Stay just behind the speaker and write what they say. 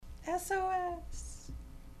SOS.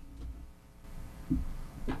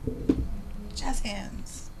 Jazz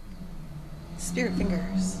hands. Spirit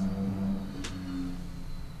fingers.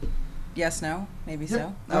 Yes, no, maybe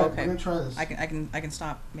so. Oh, okay. I'm gonna try this. I can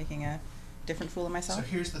stop making a different fool of myself. So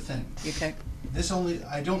here's the thing. Okay.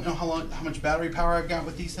 I don't know how much battery power I've got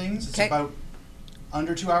with these things. It's Okay. about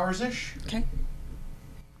under 2 hours ish. Okay.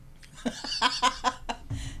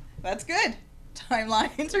 That's good.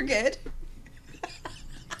 Timelines are good.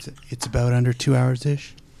 It's about under 2 hours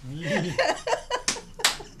ish.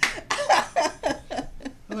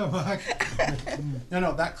 Hello, Mark.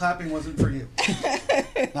 No, that clapping wasn't for you.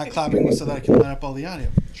 That clapping was so that I can line up all the audio.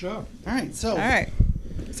 Sure. All right, so All right.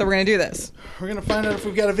 So we're gonna do this. we're gonna find out if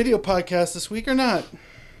we've got a video podcast this week or not.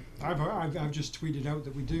 I've just tweeted out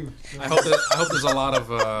that we do. So. I hope there's a lot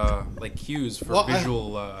of like cues for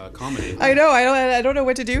visual comedy. I know. I don't know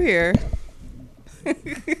what to do here.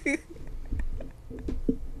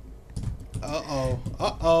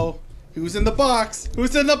 Uh-oh. Who's in the box?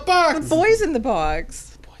 Who's in the box? The boy's in the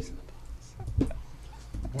box. Boys in the box.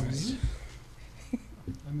 Boys.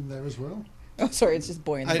 I'm in there as well. Oh, sorry. It's just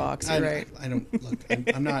boy in the box. You're right. I don't look.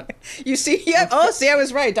 I'm not. You see? Yeah. Oh, see, I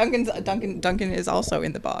was right. Duncan is also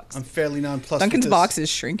in the box. I'm fairly nonplussed. Duncan's with this. box is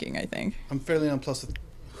shrinking, I think. I'm fairly nonplussed with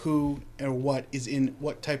who or what is in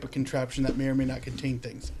what type of contraption that may or may not contain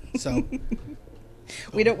things. So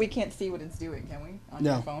We can't see what it's doing, can we? On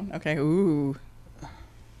No. your phone? Okay. Ooh.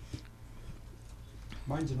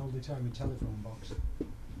 Mine's an oldie timey telephone box.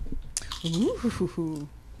 Ooh.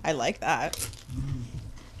 I like that.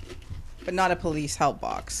 But not a police help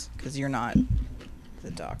box, because you're not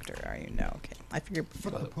the doctor, are you? No. Okay. I figured. For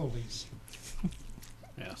the police.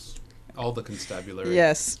 Yes. All the constabulary.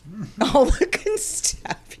 Yes. All the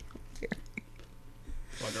constabulary.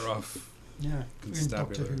 Bugger off. Yeah. In Doctor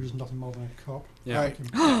Constabulary. Who is nothing more than a cop. Yeah. all right.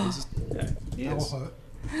 Yes. Or her.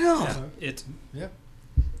 Yeah. So, It. yeah.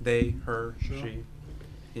 They. Her. Sure. She.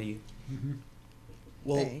 He. Mm-hmm.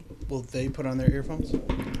 Will they put on their earphones?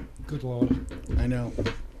 Good lord. I know.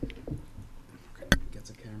 Gets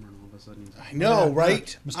a camera and all of a sudden. I know, Yeah,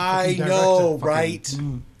 right? Mr. I fucking know, director, right?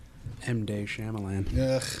 fucking, M. Day Shyamalan.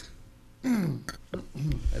 Ugh.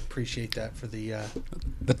 I appreciate that for the.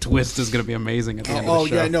 The twist is going to be amazing at the end of the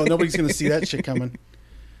show. Yeah, no, nobody's gonna see that shit coming.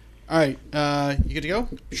 All right, you good to go?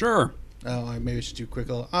 Sure. Oh, maybe I should do a quick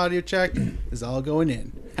little audio check. Is all going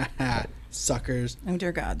in? Haha, suckers. Oh,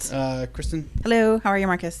 dear gods. Kristen, Hello. How are you,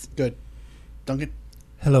 Marcus? good. Duncan,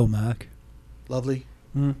 Hello, Mark. lovely.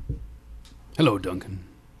 Hello, Duncan.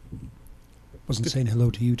 Wasn't saying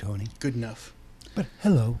hello to you, Tony. Good enough. But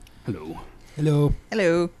hello. Hello. Hello.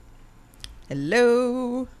 Hello.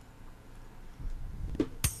 Hello.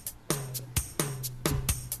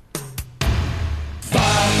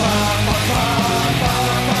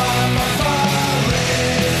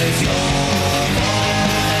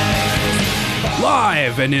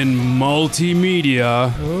 Live and in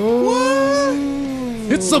multimedia,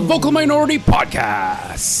 it's the Vocal Minority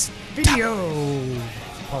Podcast. Video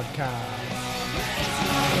podcast.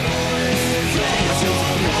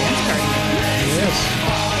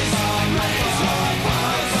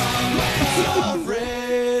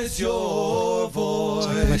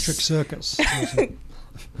 Electric Circus.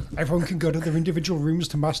 Everyone can go to their individual rooms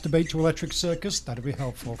to masturbate to Electric Circus. That'd be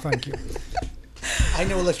helpful. Thank you. I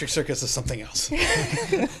know Electric Circus is something else. A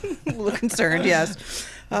little concerned, yes.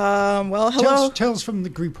 Well, hello. Tales from the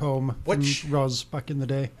group home Which- from Roz back in the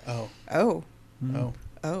day. Oh, Oh. oh.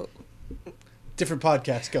 Oh. Different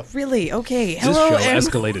podcast. Go. Really? Okay. Hello. and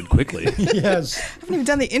escalated quickly. Yes. I haven't even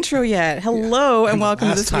done the intro yet. Hello and welcome to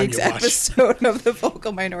Last this time week's you watched. episode of the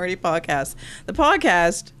Vocal Minority Podcast. The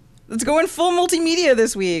podcast that's going full multimedia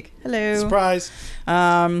this week. Hello. Surprise.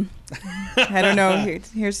 I don't know.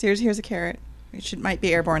 Here's a carrot. It might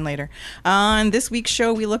be airborne later. On this week's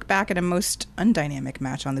show, we look back at a most undynamic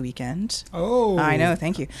match on the weekend. Oh. I know,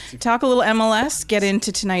 thank you. Talk a little MLS, get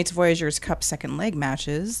into tonight's Voyageurs Cup second leg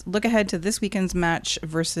matches, look ahead to this weekend's match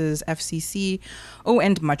versus FCC,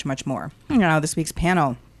 and much, much more. Now, this week's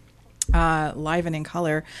panel, live and in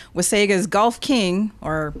color, Wasega's Golf King,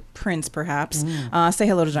 or Prince perhaps. Say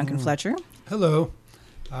hello to Duncan Fletcher. Hello.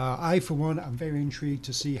 I, for one, am very intrigued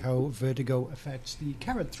to see how vertigo affects the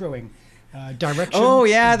carrot throwing direction. Oh,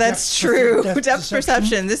 yeah, that's true. Depth Depth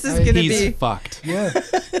perception. This is going to He's be... fucked. Yeah,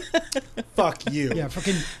 Fuck you. yeah,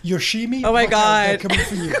 fucking Yoshimi. Oh my Look out, they're God. coming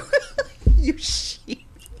for you. You sheep.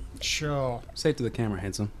 Sure. Say it to the camera,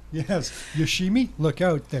 handsome. Yes, Yoshimi, look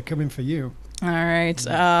out, they're coming for you. All right.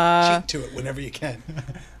 Cheat to it whenever you can.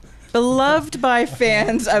 Beloved by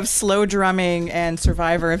fans of slow drumming and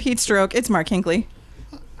survivor of heat stroke, it's Mark Hinkley.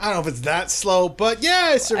 I don't know if it's that slow, but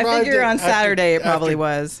yeah, I survived. I figure it on after- Saturday it probably after-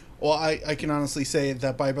 was. Well, I can honestly say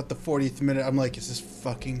that by about the 40th minute, I'm like, is this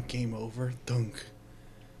fucking game over? Dunk.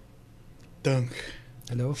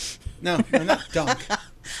 Hello? No, not dunk.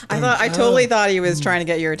 I totally thought he was trying to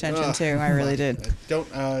get your attention too. I really did.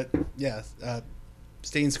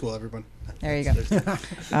 Stay in school, everyone. There you go.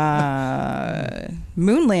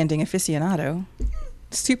 Moon landing aficionado.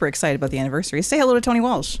 Super excited about the anniversary. Say hello to Tony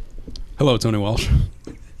Walsh. Hello, Tony Walsh.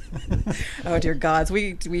 Oh dear gods,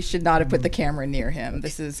 we should not have put the camera near him.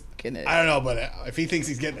 This is gonna. I don't know, but if he thinks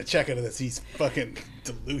he's getting a check out of this, he's fucking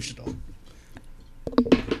delusional.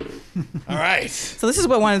 All right. So this is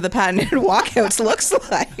what one of the patented walkouts looks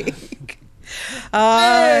like.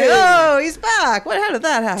 Oh, he's back. How did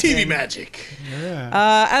that happen? TV magic.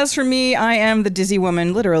 Yeah. As for me, I am the dizzy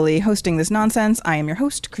woman, literally hosting this nonsense. I am your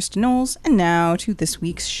host, Krista Knowles, and now to this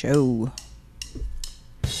week's show.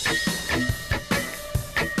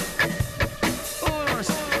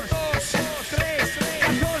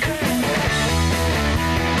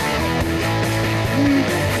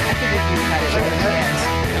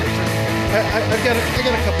 I got a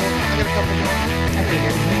couple more. I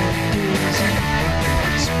figured.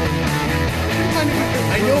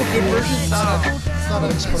 I know a good version. It's not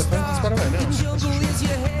on Spotify. I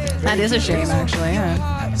know. That is a shame, actually.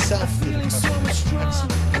 Yeah. Self.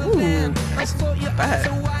 Ooh, not bad.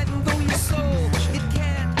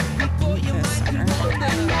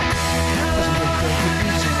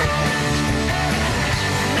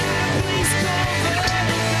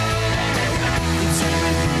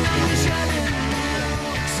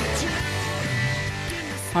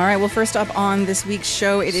 All right, well, first up on this week's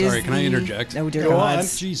show, Sorry, can I interject? Oh, dear Go God. on.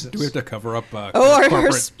 Jesus. Do we have to cover up Our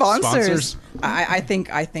corporate sponsors. I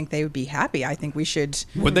think they would be happy. I think we should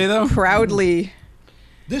Would they, though? proudly.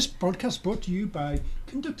 This podcast brought to you by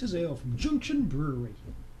Conductor's Ale from Junction Brewery.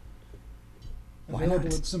 Available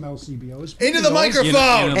at some LCBOs. Into the microphone.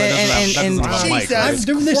 That doesn't have a mic, Jesus. right? I'm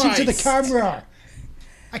doing this into the Christ. camera.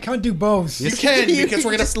 I can't do both. You can, because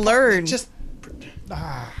we're gonna just learn.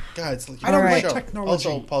 God, it's like I don't like technology.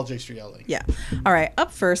 Also, apologize for yelling. Yeah. All right.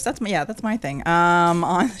 Up first, that's my thing. On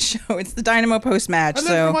the show, it's the Dynamo post match. I'm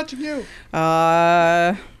So, not watching you.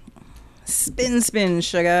 spin,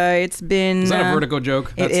 sugar. It's been. Is that a Vertigo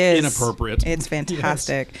joke? That's it is inappropriate. It's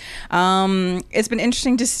fantastic. It's been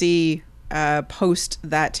interesting to see post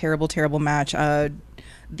that terrible match.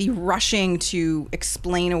 The rushing to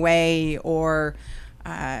explain away or,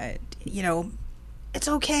 it's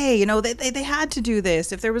okay. They had to do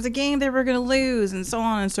this. If there was a game they were going to lose, and so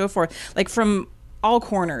on and so forth. Like from all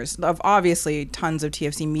corners of obviously tons of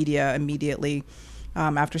TFC media immediately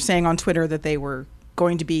after saying on Twitter that they were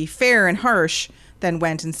going to be fair and harsh, then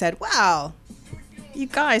went and said, "Wow, you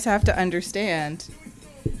guys have to understand."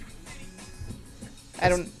 I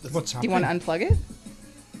don't. What's Do you want to unplug it?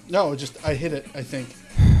 No, I hit it, I think.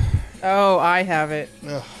 Oh, I have it.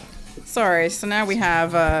 Ugh. Sorry. So now we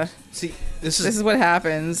have. See, this This is what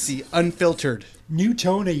happens. the unfiltered. New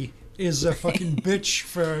Tony is a fucking bitch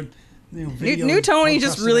for video. New Tony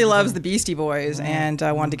just podcasting really and loves the everything. Beastie Boys, and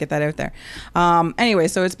wanted to get that out there. Anyway,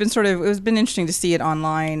 so it's been interesting to see it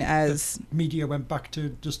online as Media went back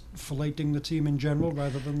to just filleting the team in general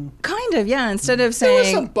rather than. kind of, yeah. Instead of There was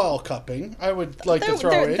saying some ball cupping. I would like to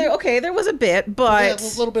throw in. okay, there was a bit, but Yeah,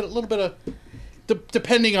 a little bit of.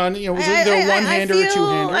 Depending on was it either one hander or two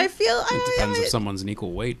hander. I feel It depends if someone's an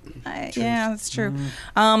equal weight. yeah, that's true.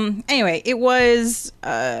 Anyway, it was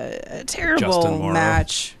a Justin terrible Morrow.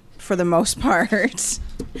 match for the most part.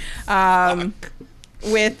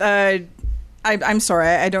 With I'm sorry,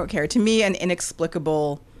 I don't care. To me, an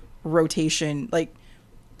inexplicable rotation. Like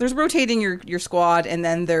there's rotating your squad, and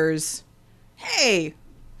then there's, hey,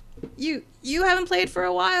 you haven't played for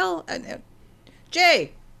a while.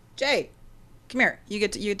 Jay, come here.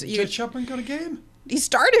 Jay Chapman got a game? He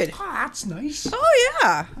started. Ah, that's nice. Oh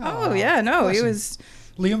yeah. Oh yeah. No, bless it him. was.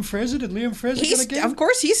 Liam Fraser? Did Liam Fraser get a game? Of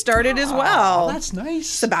course, he started as well. Oh, that's nice.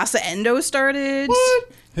 Sabasa Endo started.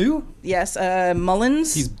 What? Who? Yes,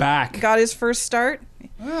 Mullins He's back. got his first start.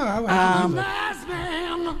 Oh, how happy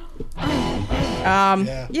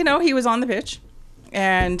Yeah. He was on the pitch,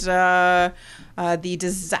 and the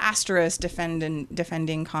disastrous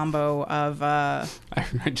defending combo of I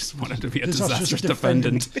just wanted to be a Disastrous disastrous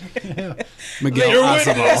defendant. defendant. Miguel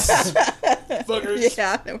Acevedo. Fuckers.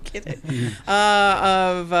 yeah, no kidding,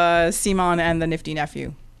 of Simon and the Nifty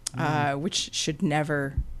Nephew, which should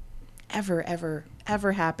never,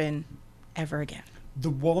 ever happen, ever again. The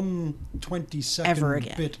 1 Ever 22nd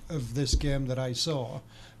again. bit of this game that I saw,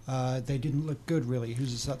 they didn't look good, really. It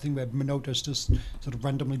was that thing where Minotas just sort of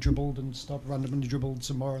randomly dribbled and stopped, randomly dribbled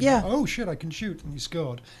some more. And Yeah. oh, shit, I can shoot. And he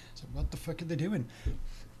scored. So what the fuck are they doing?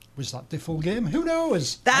 Was that the full game? Who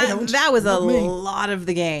knows? I don't. That was Not a me. lot of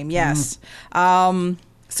the game. Yes.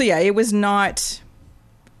 So yeah, it was not.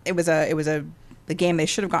 It was a the game they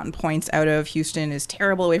should have gotten points out of. Houston is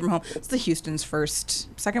terrible away from home. It's the Houston's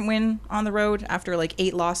second win on the road after like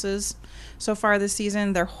 8 losses so far this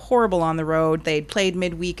season. They're horrible on the road. They played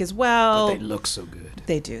midweek as well. But they look so good.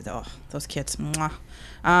 They do, though. Those kits. Mwah.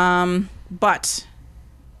 But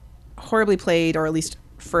horribly played, or at least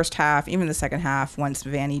first half, even the second half, once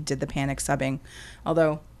Vanny did the panic subbing.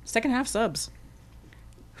 Although, second half subs.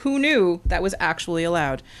 Who knew that was actually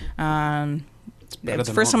allowed? It's better,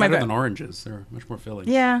 than oranges. They're much more filling.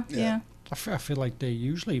 Yeah. I feel like they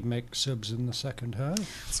usually make subs in the second half.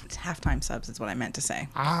 It's halftime subs is what I meant to say.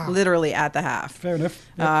 Ah. Literally at the half. Fair enough.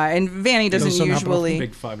 And Vanny doesn't Doesn't happen usually...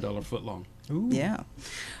 Big $5 foot long. Ooh. Yeah.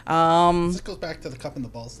 This goes back to the cup and the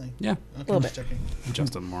balls thing. Yeah. Okay, Little just bit. checking.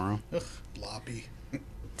 Justin Morrow. Ugh, floppy.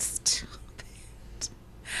 Stop it.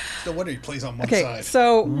 No wonder he plays on one Okay, side.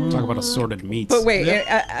 so... Talk about assorted meats. But wait,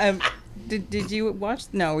 did you watch?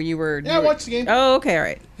 No, you were... Yeah, I watched the game. Oh, okay, all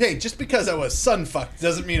right. Hey, just because I was sun fucked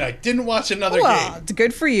doesn't mean I didn't watch another Well, game. it's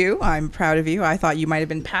good for you. I'm proud of you. I thought you might have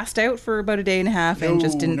been passed out for about a day and a half and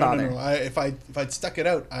just didn't bother. No. If I'd stuck it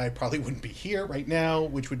out, I probably wouldn't be here right now,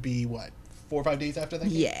 which would be, what, 4 or 5 days after that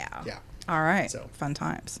game? Yeah. Yeah. All right. So. Fun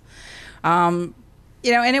times. And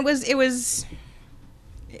it was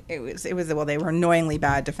well, they were annoyingly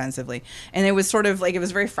bad defensively, and it was sort of like, it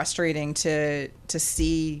was very frustrating to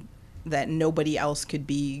see that nobody else could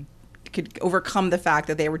overcome the fact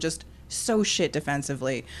that they were just so shit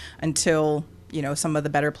defensively until some of the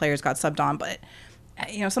better players got subbed on. But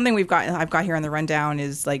something I've got here on the rundown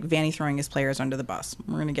is like Vanny throwing his players under the bus.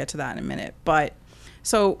 We're gonna get to that in a minute. But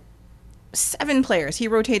so 7 players,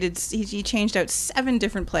 he changed out 7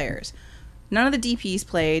 different players. None of the DPs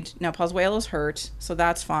played. Now Pozuelo's hurt, so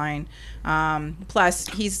that's fine. Plus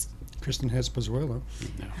he's Kristen Hesp as well.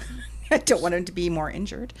 No. I don't want him to be more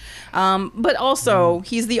injured. But also,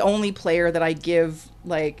 he's the only player that I give,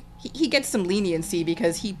 like, he gets some leniency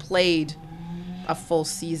because he played a full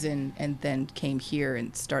season and then came here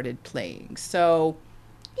and started playing. So,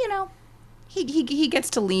 he gets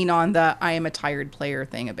to lean on the I am a tired player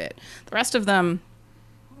thing a bit. The rest of them,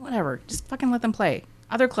 whatever, just fucking let them play.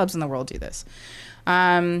 Other clubs in the world do this.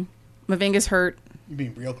 Mavinga's hurt. You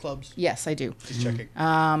mean real clubs? Yes, I do. Just checking.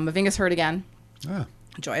 Mavinga's hurt again. Ah,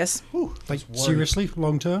 Joyous. Whew, like just worried. seriously,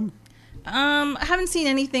 long term. I haven't seen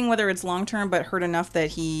anything, whether it's long term, but hurt enough that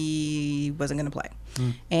he wasn't going to play.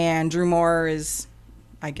 And Drew Moore is,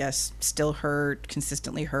 I guess, still hurt,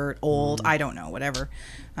 consistently hurt, old. I don't know, whatever.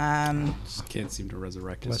 Just can't seem to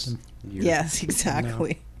resurrect Bless us. him. Yes,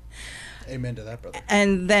 exactly. Amen to that, brother.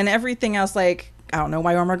 And then everything else, like, I don't know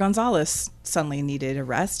why Omar Gonzalez suddenly needed a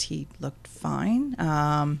rest. He looked fine.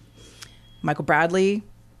 Michael Bradley,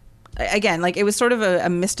 again, like, it was sort of a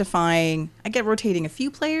mystifying. I get rotating a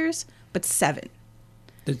few players, but 7.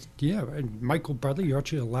 Yeah, and Michael Bradley, you're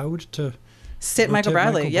actually allowed to Sit rotate Michael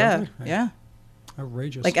Bradley. Yeah, Bradley? yeah.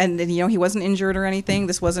 Outrageous. Like, and he wasn't injured or anything.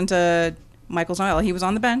 This wasn't a Michael's not. He was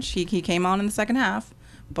on the bench. He came on in the second half.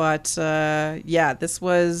 But yeah, this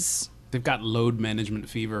was. They've got load management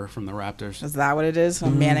fever from the Raptors. Is that what it is?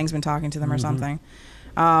 Manning's been talking to them or something.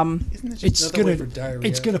 Isn't this just it's another way gonna for diarrhea?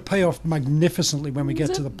 it's gonna pay off magnificently when we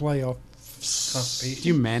get to the playoff. Constipation? Do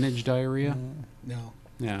you manage diarrhea? No,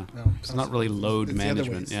 Yeah. No, It's not really load it's the other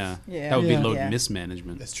management. ways. Yeah. Yeah. That would be Yeah. load Yeah.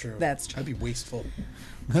 mismanagement. that's true. That's true. I'd be wasteful.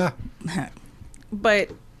 Ha, But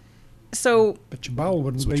so but your bowel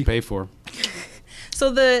wouldn't That's what be. you pay for.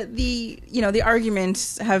 the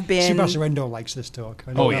arguments have been. Sebastian Endo likes this talk.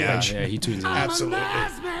 I know Oh, that yeah. much. Yeah, he tunes in. Absolutely.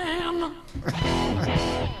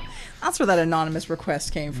 That's where that anonymous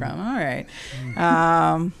request came from. All right.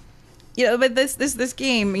 But this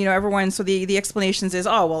game, everyone. So the explanations is,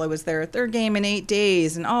 oh well, it was their third game in 8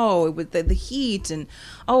 days, and oh, it was the heat, and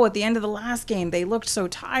oh, at the end of the last game they looked so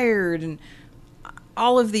tired, and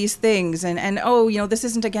all of these things, and oh, this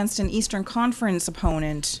isn't against an Eastern Conference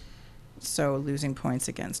opponent, so losing points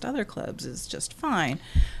against other clubs is just fine.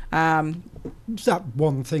 It's that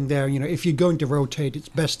one thing there. If you're going to rotate, it's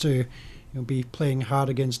best to be playing hard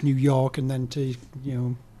against New York and then to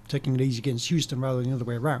taking it easy against Houston rather than the other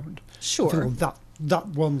way around. Sure. I feel that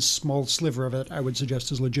one small sliver of it, I would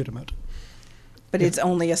suggest, is legitimate. But it's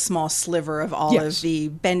only a small sliver of all Yes. of the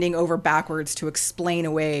bending over backwards to explain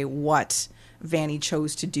away what Vanny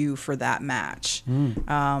chose to do for that match,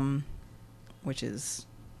 which is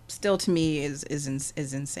still to me is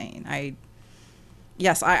insane. I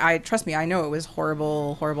trust me, I know it was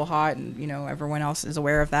horrible hot, and everyone else is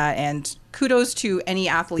aware of that. And kudos to any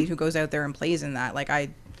athlete who goes out there and plays in that. Like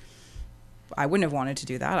I wouldn't have wanted to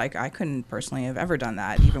do that. I couldn't personally have ever done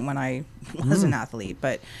that, even when I was an athlete.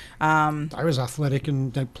 But I was athletic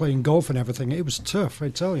and playing golf and everything. It was tough, I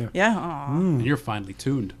tell you. yeah, aw. And you're finely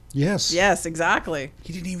tuned. Yes. Yes, exactly.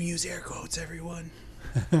 He didn't even use air quotes, everyone.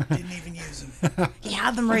 Didn't even use them. He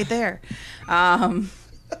had them right there.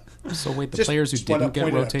 So wait, the Just players who didn't get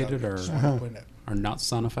point it out, rotated Doug. Just wanted to point it out. are not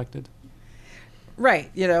sun affected?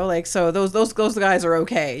 Right, like so those guys are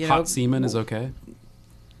okay. Hot semen is okay?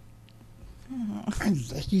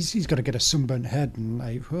 He's got to get a sunburnt head, and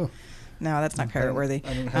No, that's not parrot worthy.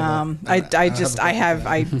 I don't have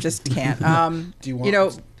I just can't. Do you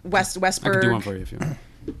want? Westberg. I could do one for you if you want.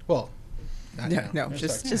 Well, not now. No,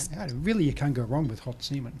 Let's just start. yeah, really, you can't go wrong with hot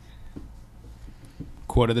semen.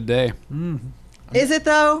 Quote of the day. Is it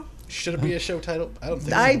though? Should it be a show title? I don't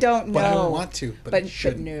think so. I don't know. But I don't want to. But I But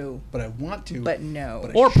should. no. But I want to. But no.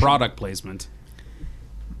 But Or product placement.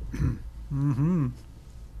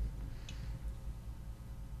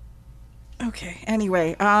 Okay.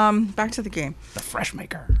 Anyway, back to the game. The Fresh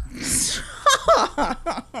Maker.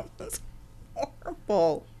 That's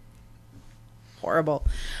horrible. Horrible.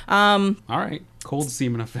 All right. Cold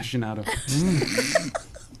semen aficionado.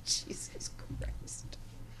 Jesus Christ.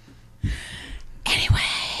 Anyway.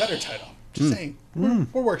 better title. Just saying. We're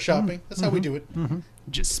workshopping. That's how we do it.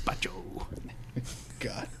 Gizpacho.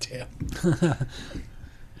 God damn.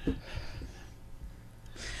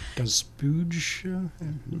 Gazpooch.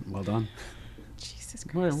 Well done. Jesus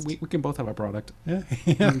Well, Christ. we can both have a product. Yeah.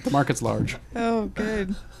 The market's large. Oh,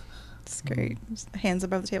 good. It's great. Hands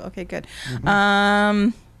above the table. Okay, good.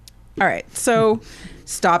 All right. So,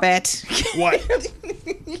 stop it. What?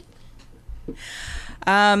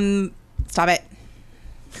 Stop it.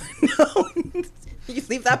 No. You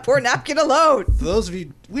leave that poor napkin alone. For those of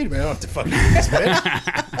you, wait a minute, I don't have to fucking do this,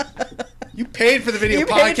 man. You paid for the video You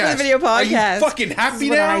podcast. paid for the video Are you podcast. fucking This happy is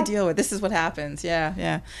what now? I deal with. This is what happens. Yeah,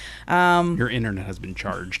 yeah. Your internet has been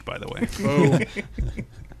charged, by the way.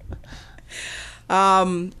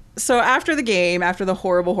 So after the game, after the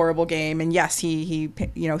horrible game, and yes, he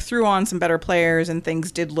threw on some better players, and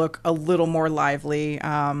things did look a little more lively.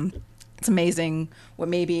 It's amazing what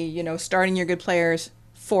maybe starting your good players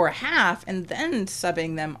for a half and then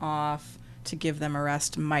subbing them off to give them a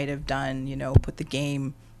rest might have done. Put the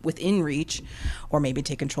game within reach, or maybe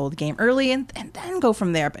take control of the game early and then go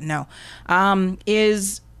from there. But no,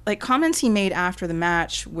 is like comments he made after the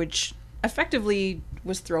match, which effectively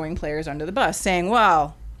was throwing players under the bus, saying,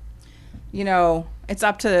 well, it's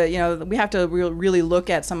up to, we have to really look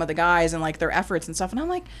at some of the guys and like their efforts and stuff. And I'm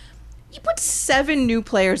like, you put 7 new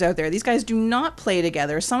players out there. These guys do not play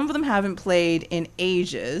together. Some of them haven't played in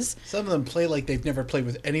ages. Some of them play like they've never played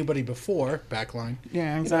with anybody before. Backline.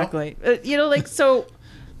 Yeah, exactly. So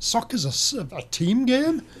Soccer's a team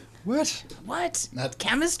game? What? what? Not-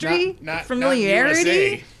 Chemistry? not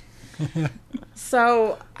Familiarity? USA.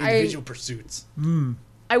 So Individual pursuits.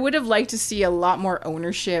 I would have liked to see a lot more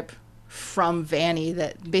ownership from Vanny,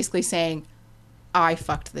 that basically saying, I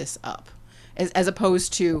fucked this up. As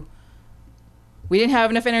opposed to, we didn't have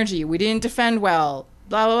enough energy, we didn't defend well,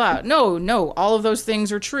 blah, blah, blah. No, all of those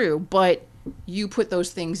things are true, but you put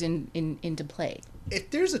those things into play. If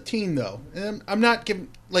there's a team, though, and I'm not giving,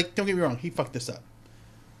 don't get me wrong, he fucked this up.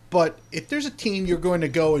 But if there's a team you're going to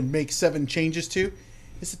go and make 7 changes to,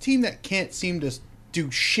 it's a team that can't seem to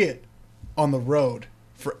do shit on the road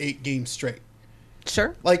for 8 games straight.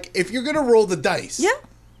 Sure. Like, if you're going to roll the dice, Yeah.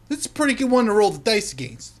 it's a pretty good one to roll the dice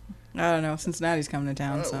against. I don't know. Cincinnati's coming to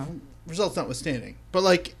town, so. Results notwithstanding.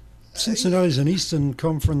 But, Cincinnati's an Eastern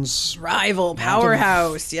Conference Rival,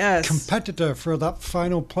 powerhouse, yes. competitor for that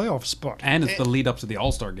final playoff spot. And it's the lead up to the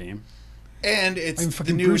All-Star game. and it's the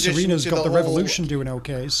fucking new Bruce addition Arena's to got the whole Revolution doing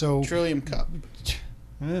okay, so Trillium Cup.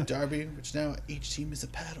 yeah. Derby, which now each team is a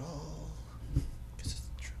paddle. 'Cause it's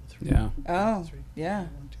three, Yeah. Oh, yeah. 1,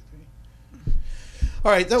 2, 3.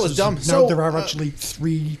 All right, that was dumb. Now So there are actually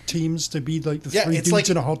 3 teams to be like the yeah, 3 it's dudes like-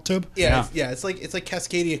 in a hot tub. it's like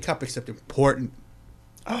Cascadia Cup except important.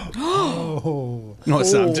 Oh, No,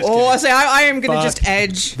 it's not. I'm just I kidding. say I am going to Fuck just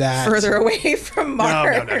edge that. further away from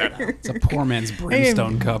Mark. No. It's a poor man's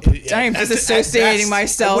brimstone cup. I am disassociating I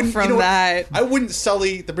myself wouldn't- from you know what? that. I wouldn't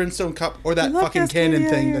sully the Brimstone Cup or that love fucking cannon Cascadia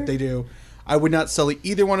thing here. that they do. I would not sully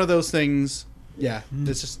either one of those things. Yeah,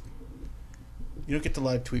 this is. You don't get to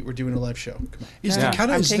live tweet. We're doing a live show. Come on. is Yeah. the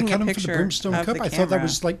cannon, I'm is the taking a cannon for the picture Brimstone of Cup? the I thought that camera.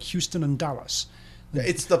 was like Houston and Dallas.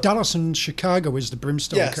 It's the Dallas and Chicago is the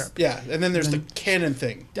Brimstone yes, Cup. yeah, and then there's And the then- cannon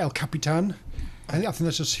thing. El Capitan. I think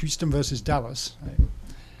that's just Houston versus Dallas.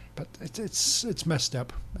 But it's messed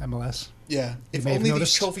up, MLS. Yeah, if may have only these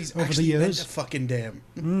noticed trophies over the actually meant years. a fucking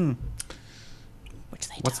damn. Which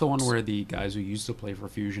they What's the don't. one where the guys who used to play for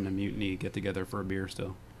Fusion and Mutiny get together for a beer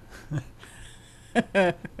still? The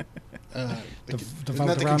Isn't that the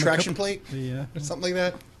Valderrama contraction Cup? plate? The, Or something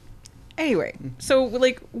like that? Anyway, so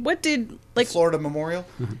like, what did like Florida Memorial?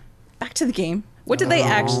 back to the game? What did they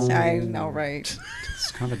actually? I know, right?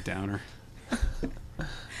 It's kind of a downer.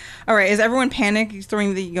 All right, is everyone panicked,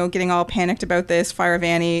 throwing the getting all panicked about this? Fire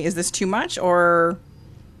Vanny, is this too much or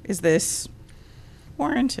is this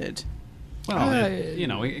warranted? Well,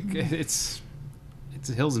 it's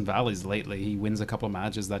hills and valleys lately. He wins a couple of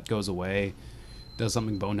matches, that goes away, does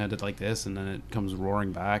something boneheaded like this, and then it comes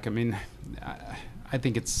roaring back. I mean, I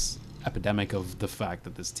think it's epidemic of the fact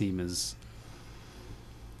that this team is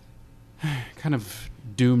kind of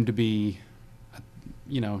doomed to be,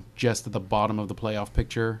 just at the bottom of the playoff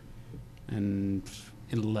picture, and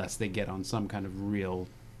unless they get on some kind of real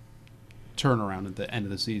turnaround at the end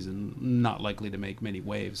of the season, not likely to make many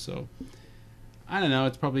waves. So I don't know.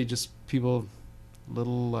 It's probably just people a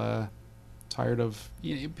little tired of.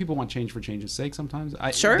 People want change for change's sake sometimes.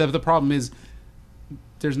 Sure. The problem is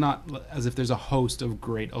there's not as if there's a host of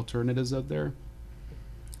great alternatives out there.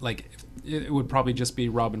 Like it would probably just be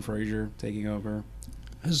Robin Fraser taking over.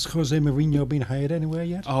 Has Jose Mourinho been hired anywhere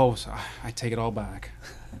yet? Oh, so I take it all back.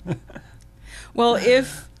 Well,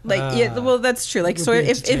 if well, that's true. Like, It would so be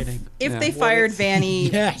if entertaining. if Yeah. they fired Vanny,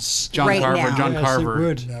 Yes. John Right Carver. now. John Yes, it Carver.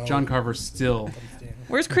 would. No. John Carver still.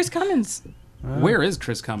 where's Chris Cummins? Where is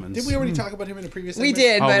Chris Cummins? Did we already talk about him in a previous We segment?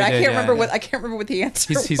 did, Oh, but we I did, can't yeah, remember yeah. what I can't remember what the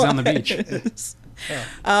answer. He's on the beach. was.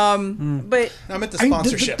 But No, I meant the I mean,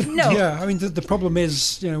 sponsorship. No. Yeah, I mean, the problem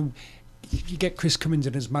is, if you get Chris Cummins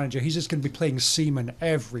in as manager, he's just going to be playing Seaman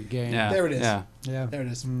every game. Yeah. There it is. Yeah. Yeah. There it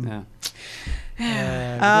is. Yeah.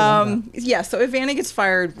 yeah, so if Vanny gets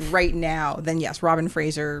fired right now, then yes, Robin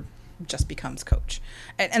Fraser just becomes coach,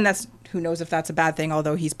 and that's, who knows if that's a bad thing.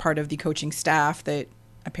 Although he's part of the coaching staff that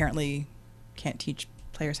apparently can't teach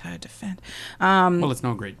players how to defend. Well, it's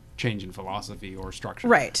no great change in philosophy or structure.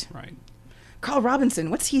 Right. Right. Carl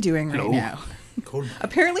Robinson, what's he doing right Hello. now? Cool.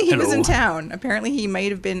 Apparently he was Hello. in town. Apparently he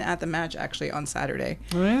might have been at the match actually on Saturday.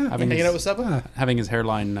 Oh, yeah. Having Hanging out with his, Seba? having his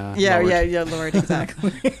hairline Yeah, lowered. Lord,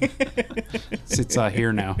 exactly. It's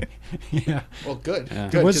here now. Yeah. Well, good. Yeah.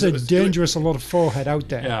 Good, There was 'cause a it was- dangerous a lot of forehead out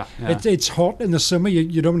there. Yeah, yeah. It's hot in the summer.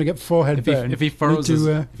 You don't want to get forehead If he, burn. if he You furrows need his,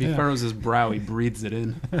 to, if he yeah. furrows his brow, he breathes it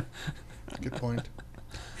in. Good point.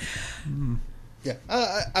 Yeah,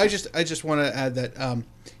 I just want to add that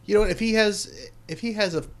if he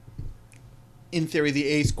has a, in theory, the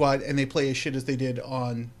A squad, and they play as shit as they did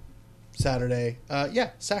on Saturday,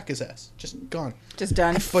 sack his ass, just gone. Just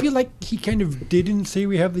done. I feel like he kind of did in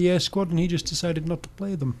theory have the air squad, and he just decided not to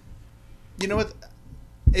play them. You know what?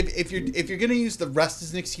 If you're gonna use the rest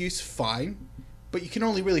as an excuse, fine, but you can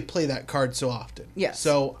only really play that card so often. Yes.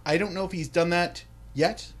 So I don't know if he's done that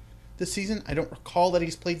yet this season. I don't recall that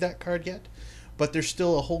he's played that card yet, but there's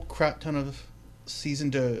still a whole crap ton of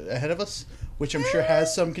season ahead of us, which I'm sure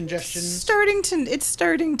has some congestion. It's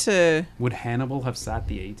starting to. Would Hannibal have sat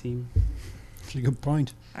the A team? That's a good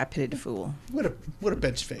point. I pitied a fool, What a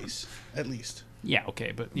bench face, at least. Yeah,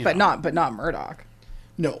 okay, but but not Murdoch.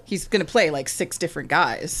 No. He's going to play like 6 different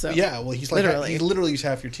guys. So Yeah, well, he's like Literally. he literally is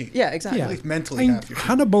half your team. yeah, exactly. Yeah. At least mentally I mean, half your team.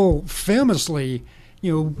 Hannibal famously,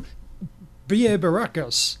 B.A.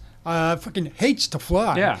 Baracus fucking hates to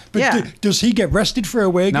fly. Yeah. But Yeah. Does he get rested for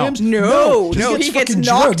away No. games? No, he gets fucking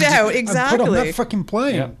knocked drugged out, and put on exactly. that fucking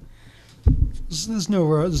plane. Yeah. There's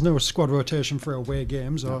no squad rotation for away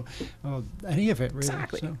games or any of it really.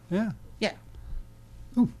 Exactly. So, yeah. Yeah.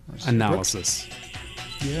 Ooh, that's Analysis.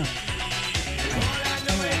 Yeah.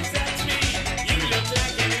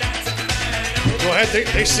 Go ahead,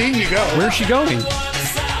 they seen you go. Where's she going?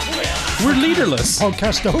 We're leaderless.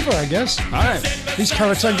 Podcast over, I guess. All right. These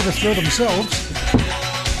carrots aren't going to throw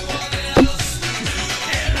themselves.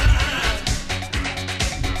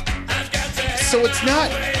 So it's not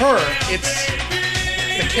her, it's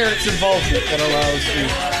the carrot's involvement that allows you.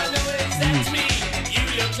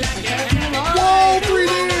 Whoa,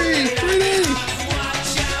 3D! 3D!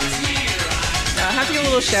 I have to give a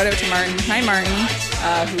little shout out to Martin. Hi, Martin,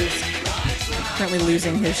 who's currently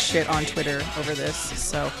losing his shit on Twitter over this.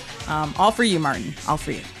 So, all for you, Martin. All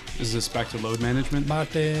for you. Is this back to load management?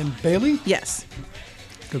 Martin Bailey? Yes.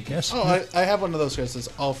 Good guess. Oh, I have one of those guys that's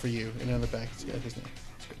all for you, and on the back it's got his name.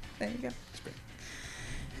 It's great. There you go. It's great.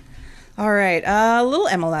 All right, a little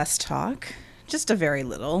MLS talk, just a very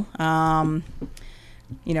little. Now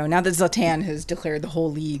that Zlatan has declared the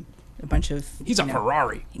whole league a bunch of... He's a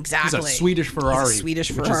Ferrari. Exactly. He's a Swedish Ferrari. He's a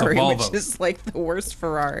Swedish which Ferrari, is a Volvo. which is like the worst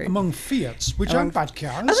Ferrari. Among Fiats, which aren't bad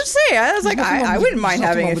cars. I was just saying, I was like, Nothing wrong I with- wouldn't mind there's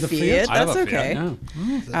having nothing wrong a with a Fiat. Fiat. I have That's a okay. Fiat,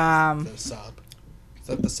 yeah. The Saab. Is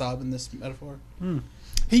that the sob in this metaphor?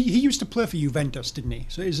 He used to play for Juventus, didn't he?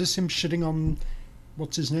 So is this him shitting on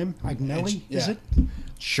what's his name? Agnelli? Is Yeah. it?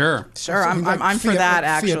 Sure, Sure. Something like I'm for Fiat- that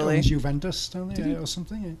Fiat actually. owns Juventus, don't they, or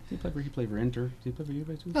something? He played for Inter. Did he play for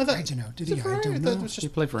Juve too? No, I don't know. Did he? I don't thought know. it was just He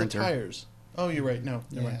played for the Inter. tires. Oh, you're right. No,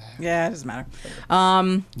 never mind. Yeah, it doesn't matter.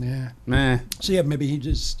 Yeah. Meh. So yeah, maybe he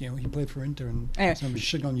just he played for Inter and Anyway. so was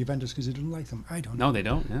shitting on Juventus because he didn't like them. I don't know. No, they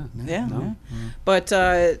don't. Yeah. Yeah. No. yeah. But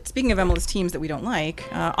speaking of MLS teams that we don't like,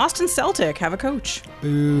 Austin Celtic have a coach.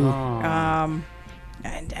 Boo.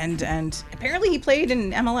 And apparently he played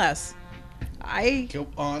in MLS. Go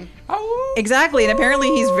on. Exactly, and apparently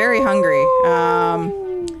he's very hungry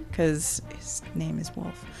because his name is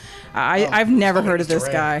Wolf. I've never heard of this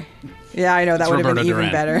Duran. guy. Yeah, I know that It's would have been Roberto even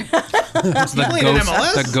Duran. better. It's the played in ghost.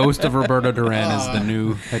 MLS? The ghost of Roberto Duran is the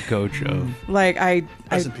new head coach of. Like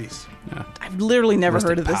Rest in peace. I've literally never Rest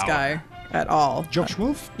heard in of this power. guy at all. Josh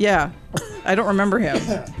Wolf. Yeah, I don't remember him.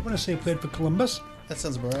 I want to say he played for Columbus, That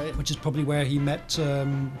sounds about right. which is probably where he met.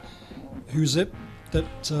 Who's it? That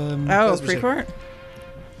Oh, That's Precourt.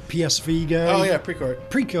 PSV guy. Oh yeah, Precourt.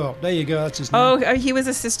 Precourt. There you go. That's his name. Oh, he was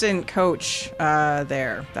assistant coach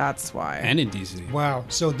there. That's why. And in DC. Wow.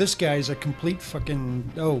 So this guy's a complete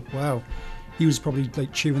fucking. Oh wow. He was probably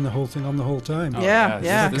like cheering the whole thing on the whole time. Oh, yeah,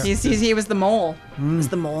 yeah, yeah. this- He was the mole. He's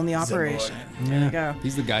the mole in the operation. There you go.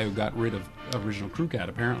 He's the guy who got rid of original Crew Cat,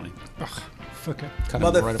 apparently. Fucker. Cut him right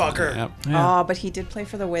off the- Motherfucker. Yep. Yeah. Oh, but he did play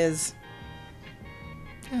for the Wiz.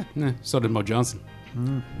 So did Mo Johnson.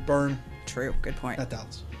 Burn. True. Good point. Not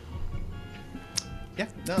Dallas. Yeah.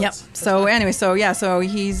 No, Yep. that's So fine. anyway, so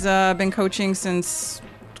he's been coaching since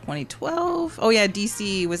 2012. Oh yeah,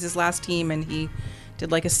 DC was his last team, and he did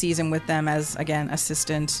like a season with them as again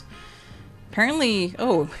assistant. Apparently,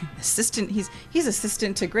 assistant. He's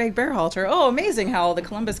assistant to Greg Berhalter. Oh, amazing how all the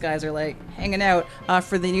Columbus guys are like hanging out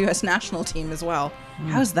for the U.S. national team as well.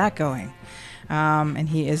 How's that going? And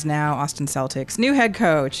he is now Austin Celtics' new head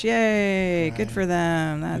coach. Yay! Good for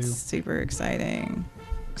them. That's super exciting.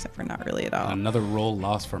 Except for not really at all. Another role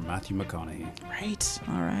lost for Matthew McConaughey. Right.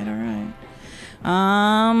 All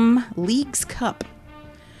right. Leagues Cup.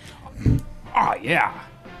 Oh yeah.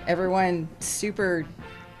 Everyone super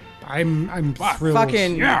I'm thrilled.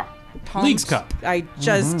 fucking Yeah. pumped. Leagues Cup. I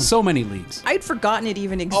just So many leagues. I'd forgotten it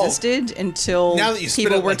even existed until Now that you spit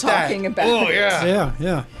people it were like that. talking about Oh it. yeah. Yeah,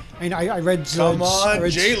 yeah. And I read. Come I on,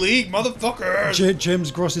 read J League, motherfuckers.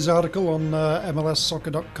 James Gross's article on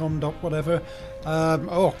MLSsoccer.com. Whatever.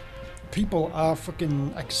 People are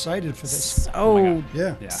fucking excited for this. So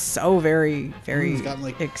Yeah. Yeah. so very very He's gotten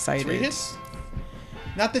like excited. 3 hits.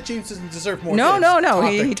 Not that James doesn't deserve more. No, hits. no.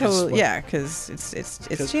 Topic He is totally what- because it's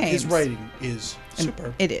 'cause James. His writing is And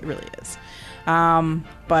superb. It really is.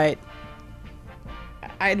 But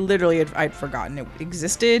I'd forgotten it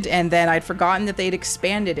existed, and then I'd forgotten that they'd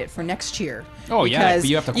expanded it for next year. Oh, yeah, but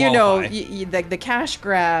you have to You know, qualify. the cash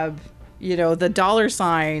grab, the dollar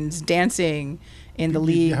signs dancing in the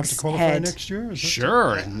league's You have to qualify head. next year. Is that-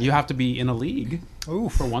 Sure. And you have to be in a league, Oh,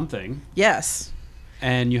 for one thing. Yes.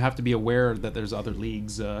 And you have to be aware that there's other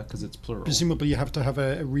leagues because it's plural. presumably you have to have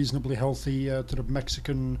a reasonably healthy sort of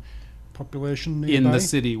Mexican population In nearby. the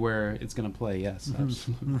city where it's going to play, yes.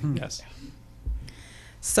 Absolutely. Yes.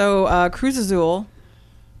 So Cruz Azul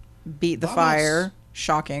beat the Vamos. Fire.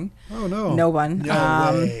 Shocking. Oh no! No one.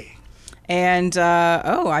 No way. And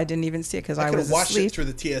I didn't even see it because I I could was have watched asleep. it through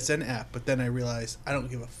the TSN app, but then I realized I don't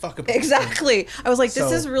give a fuck about this Exactly. I was like, this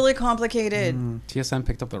So- is really complicated, TSN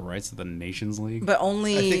picked up the rights to the Nations League. but thing. I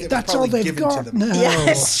only. think it was That's all probably they've given to got them. now. Yeah,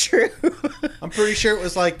 it's true. I'm pretty sure it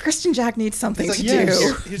was like Christian Jack needs something It's to like, Yes. do.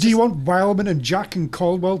 Here- Do here's you just- want Wildman and Jack and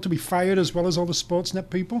Caldwell to be fired as well as all the Sportsnet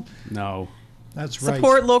people? No. That's right.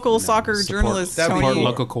 Support local soccer Support- journalists, That'd be Tony.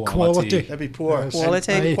 Support cool. local quality. Quality. that'd be poor. Yes.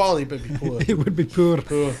 Quality. I- Quality, but be poor. It would be poor.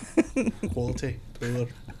 Poor. Quality. Poor.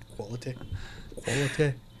 Quality.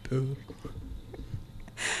 Quality. Poor.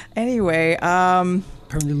 Anyway,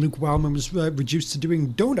 Apparently, Luke Wildman was reduced to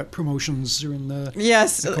doing donut promotions during the.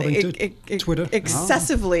 yes, According to Twitter.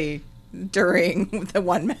 excessively during the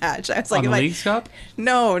one match. I was On like, the like Leagues Cup?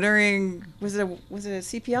 no, during was it a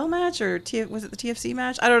CPL match or was it the TFC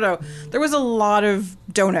match? I don't know. There was a lot of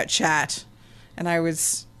donut chat, and I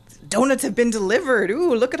was. Donuts have been delivered.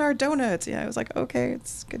 Ooh, look at our donuts. Yeah, I was like, okay,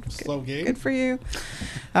 it's good. Slow game. Good for you.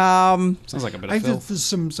 Sounds like a bit I of think filth. there's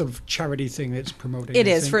some sort of charity thing that's promoting. It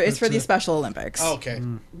I is think, for it's but, for the Special Olympics. Oh, okay.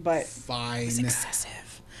 But Fine. it's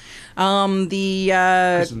excessive. The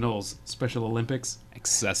Kristen Knowles, Special Olympics,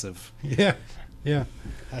 excessive. Yeah, yeah.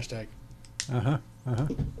 Hashtag.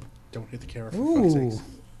 Don't hit the camera for fuck's Ooh.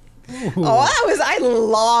 sakes. I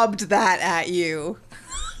lobbed that at you.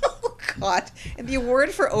 God. And the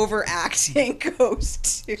award for overacting goes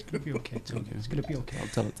to It's gonna be okay, Tony. It's gonna be okay. I'll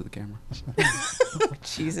tell it to the camera.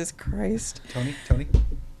 Jesus Christ. Tony.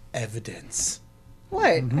 Evidence. What?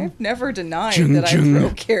 I've never denied Chung, that chung. I throw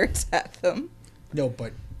carrots at them. No,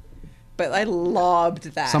 but But I lobbed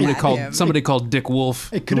that Somebody at called him. somebody called Dick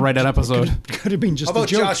Wolf It could've- right at episode. Could have been just How about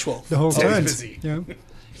a joke Josh Wolf? the whole Oh, he's time. busy. Yeah.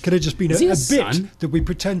 Could have just been a Is he a bit son? that we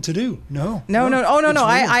pretend to do. No. No. Oh, no. It's real.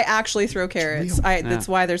 I actually throw carrots. real. That's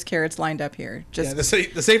why there's carrots lined up here. yeah, Just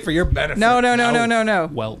the same for your benefit. no.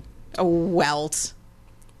 Well, A welt.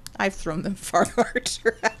 I've thrown them far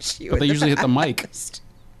harder at you. but they in the usually hit the mic. past.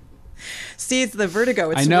 See, it's the vertigo.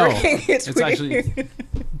 It's I know. working. It's actually. working.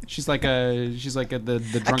 She's like the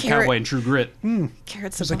drunk carrot. cowboy in True Grit.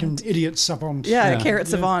 Carrot It's like an savant. idiot savant. Yeah, Yeah. carrot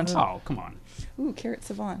savant. Oh, come on. Ooh, carrot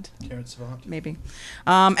savant. Carrot Savant. Maybe.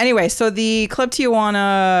 Anyway, so the Club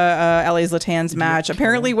Tijuana LA's Latans match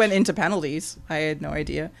apparently went into penalties. I had no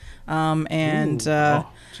idea. And Oh,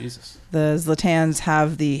 Jesus. the Zlatans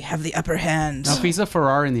have the upper hand. Now, if he's a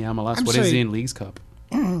Ferrari in the MLS, I'm what is he saying- in Leagues Cup?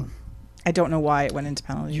 I don't know why it went into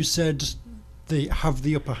penalties. You said they have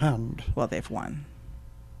the upper hand. Well, they've won.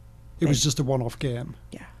 It was just a one-off game,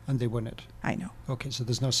 Yeah, and they win it. I know. Okay, so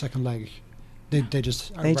there's no second leg. They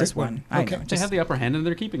just They just won. I Okay. know. They have the upper hand and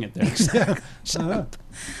they're keeping it there. Ah,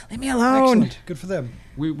 Leave me alone. excellent. Good for them.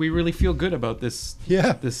 we really feel good about this.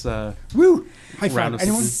 Yeah. This Woo! High Round five. of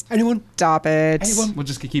Anyone? six. Anyone? Stop it. Anyone? we'll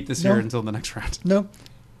just keep this No. here until the next round. No?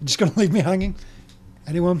 You're just gonna leave me hanging?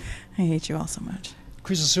 Anyone? I hate you all so much.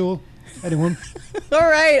 Chris Azul? Anyone?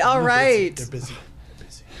 All right. They're busy.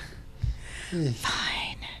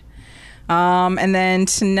 Fine. And then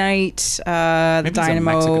tonight, the Maybe it's a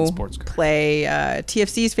Dynamo Mexican sports car. play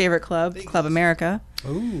TFC's favorite club, Club America.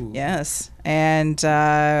 Ooh. Yes. And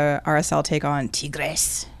RSL take on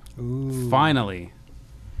Tigres. Ooh. Finally,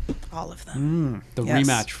 All of them. the Yes.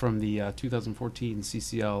 rematch from the 2014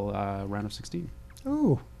 CCL round of 16.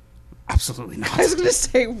 Ooh. Absolutely not. I was going to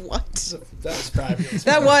say what? That was fabulous.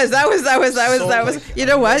 That was. So, You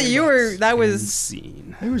know what? very You were. much. That was.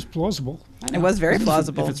 Insane. It was plausible. It was very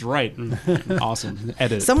plausible. If it's right, awesome.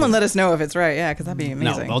 Edit. it, Someone please. let us know if it's right. Yeah, because that'd be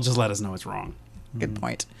No, amazing. they'll just let us know it's wrong. Good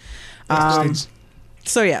point. States.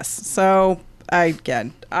 So yes. So I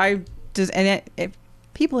does any if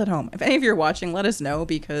people at home, if any of you are watching, let us know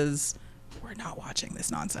because we're not watching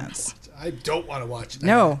this nonsense. I don't want to watch it.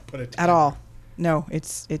 No, Put it at together. all. No,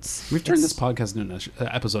 it's. We've turned this it's- podcast into an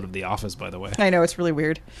episode of The Office, by the way. I know it's really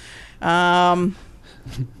weird.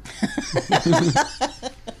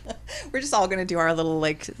 We're just all gonna do our little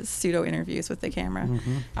like pseudo interviews with the camera.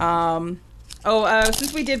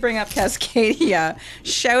 Since we did bring up Cascadia,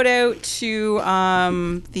 shout out to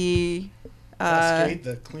the. Cascade,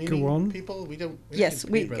 the cleaning Go on. people. We don't. Yes,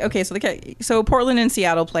 get we paid by them. okay. So Portland and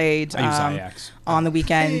Seattle played I use Ajax. on the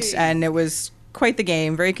weekend, Hey. and it was quite the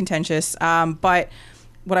game, very contentious. But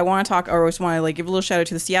what I want to talk, or I just want to like give a little shout out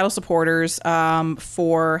to the Seattle supporters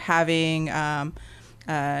for having iron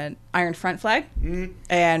front flag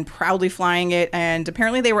and proudly flying it. And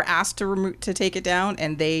apparently they were asked to take it down,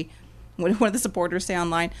 and they, one of the supporters say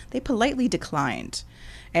online, they politely declined,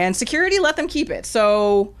 and security let them keep it.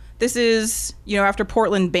 So. This is, after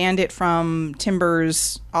Portland banned it from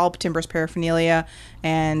all Timbers paraphernalia,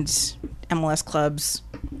 and MLS clubs,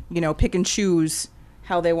 pick and choose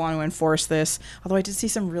how they want to enforce this. Although I did see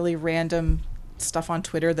some really random stuff on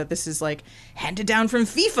Twitter that this is like handed down from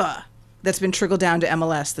FIFA that's been trickled down to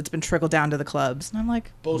MLS, that's been trickled down to the clubs. And I'm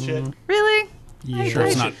like, Bullshit. really? Sure,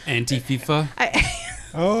 it's not anti-FIFA.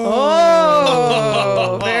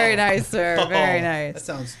 Oh, very nice, sir. Very That nice.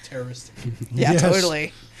 sounds terroristic. Yeah, Yes.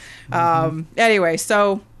 totally. Anyway,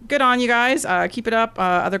 so good on you guys. Keep it up.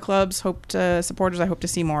 Other clubs, supporters, I hope to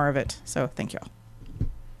see more of it. So thank you all.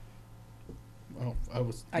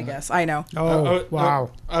 Oh, I guess. I know. Oh,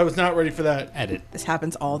 wow. I was not ready for that. Edit. This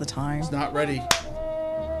happens all the time. Not ready.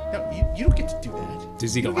 No, you don't get to do that.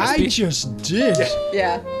 Dizzy I Gillespie. just did.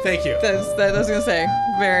 Yeah. Thank you. That I was going to say.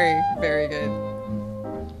 Very, very good.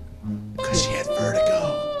 Because she had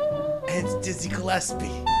vertigo. And it's Dizzy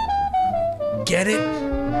Gillespie. Get it?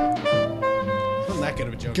 Wasn't that good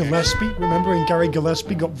of a joke. Gillespie. Remember when Gary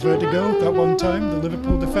Gillespie got vertigo that one time, the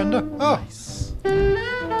Liverpool defender? Oh,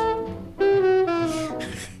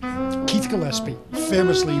 Keith Gillespie,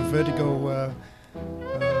 famously vertigo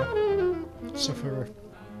sufferer.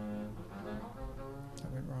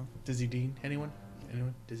 That went wrong. Dizzy Dean? Anyone?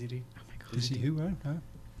 Dizzy Dean? Is he who? Right? Huh?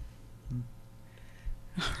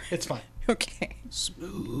 It's fine. Okay.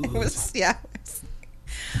 Smooth. It was, yeah.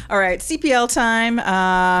 All right, CPL time.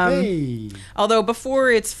 Hey. Although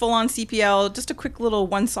before it's full on CPL, just a quick little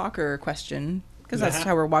one soccer question, because that's Uh-huh.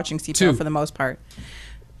 how we're watching CPL Two. for the most part.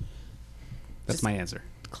 That's my answer.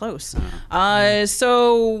 Close.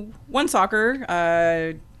 So One Soccer,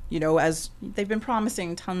 as they've been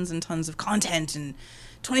promising tons and tons of content and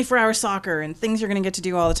 24-hour soccer and things you're going to get to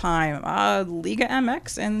do all the time. Liga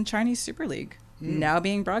MX and Chinese Super League now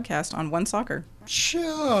being broadcast on One Soccer.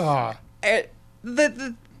 Sure.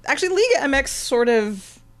 Actually, Liga MX sort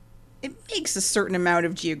of, it makes a certain amount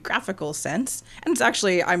of geographical sense, and it's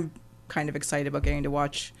actually, I'm kind of excited about getting to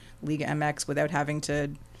watch Liga MX without having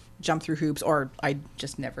to jump through hoops, or I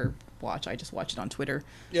just never watch. I just watch it on Twitter.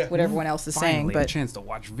 Yeah. What everyone else is saying. Finally, But a chance to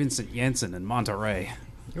watch Vincent Janssen in Monterrey.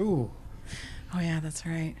 Ooh. oh yeah, that's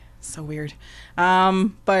right. So weird.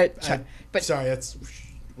 But Sorry, that's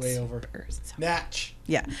way over. Natch.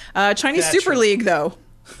 yeah, Chinese That's Super right. League though.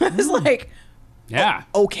 I was like, Yeah.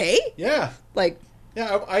 okay, Yeah. like,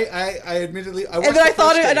 Yeah, I admittedly I watched and then the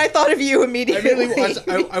first game. I thought of you I immediately. immediately watched,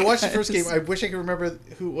 I watched the first game. I wish I could remember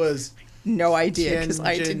who it was. No idea, because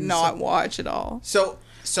I did Tianjin not some- watch at all. So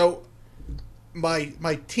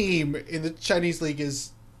my team in the Chinese league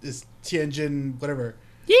is Tianjin whatever.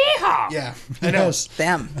 Yeehaw! Yeah, I know. Yes.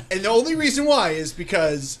 Them. And the only reason why is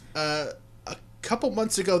because a couple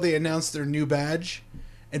months ago they announced their new badge,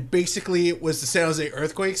 and basically it was the San Jose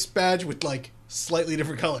Earthquakes badge with like slightly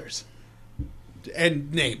different colors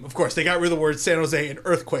and name. Of course, they got rid of the word San Jose and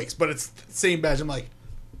Earthquakes, but it's the same badge. I'm like,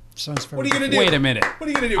 Sounds very what are you gonna do? Wait a minute. What are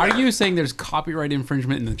you gonna do? Are man? you saying there's copyright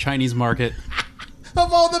infringement in the Chinese market?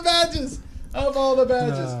 Of all the badges? Of all the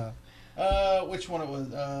badges. Uh, Which one it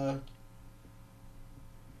was?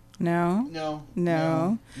 No.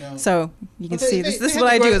 No. So you can But see they this. This is had what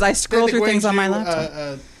the I do: Gwen- is I they scroll had the through things on my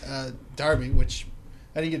Guangzhou, laptop. Derby, which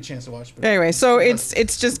I didn't get a chance to watch. But Anyway, so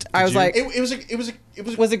it's just I was you? like, it was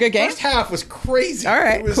Was it a good game? First half was crazy. All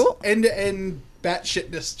right, it was cool. End to end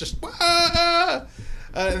batshitness, just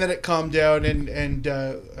and then it calmed down, and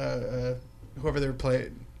whoever they were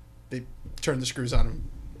playing, they turned the screws on him,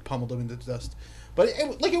 pummeled him into dust. But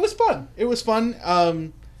it was fun. It was fun.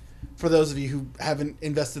 For those of you who haven't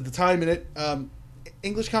invested the time in it,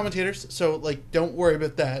 English commentators, so like don't worry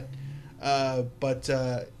about that. But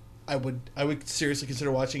I would seriously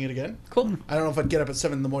consider watching it again. cool. I don't know if I'd get up at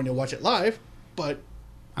 7 in the morning to watch it live, but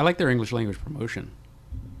I like their English language promotion.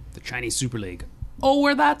 The Chinese Super League.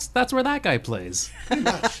 Oh, that's where that guy plays.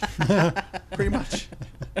 pretty much,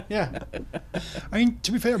 yeah. I mean,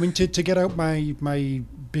 to be fair, to get out my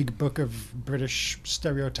big book of British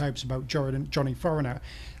stereotypes about Johnny Foreigner,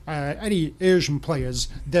 any Asian players,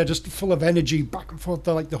 they're just full of energy, back and forth.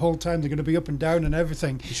 They're like the whole time they're going to be up and down and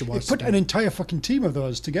everything. You should watch put the an game. entire fucking team of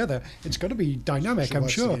those together. It's going to be dynamic, Should I'm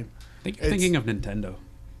watch the sure. game. I think you're thinking of Nintendo.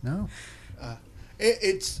 No,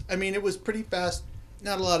 I mean, it was pretty fast.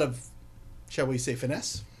 Not a lot of, shall we say,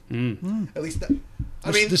 finesse. At least,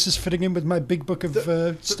 this is fitting in with my big book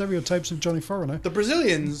of stereotypes of Johnny Foreigner. the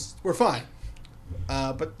Brazilians were fine,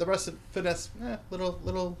 but the rest of finesse, little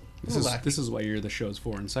lacking. This is why you're the show's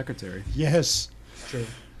foreign secretary. Yes, True.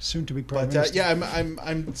 soon to be prime But minister. yeah,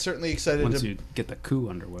 I'm certainly excited. Once you get the coup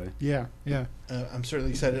underway. Yeah. I'm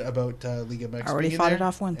certainly excited about Liga MX. Already being in fought there, it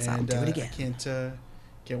off once, I'll and do it again. I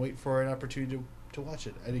can't wait for an opportunity to watch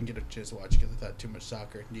it. I didn't get a chance to watch it because I thought too much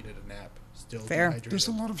soccer, needed a nap. Still Fair. dehydrated. There's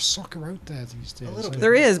a lot of soccer out there these days. little bit.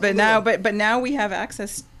 There is, A but little. now we have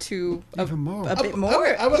access to Even more. a bit more.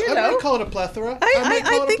 I you know. might call it a plethora.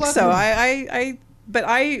 I think so. I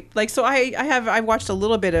watched a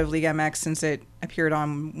little bit of Liga MX since it appeared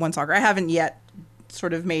on One Soccer. I haven't yet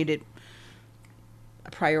sort of made it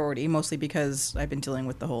a priority, mostly because I've been dealing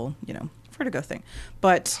with the whole, vertigo thing.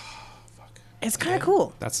 But it's kind of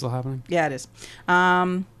cool. That's still happening? Yeah, it is.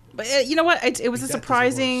 But you know what? It was a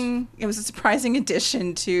surprising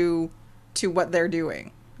addition to what they're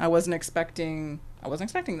doing. I wasn't expecting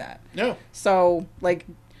that. No. So, like,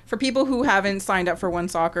 for people who haven't signed up for One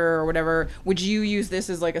Soccer or whatever, would you use this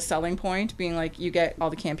as like a selling point, being like, you get all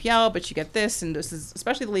the CAMPL, but you get this, and this is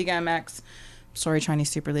especially the Liga MX. Sorry, Chinese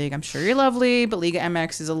Super League. I'm sure you're lovely, but Liga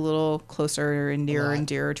MX is a little closer and nearer and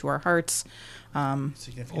dearer to our hearts.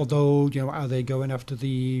 Significant. Although, are they going after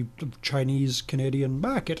the Chinese Canadian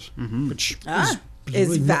market, which is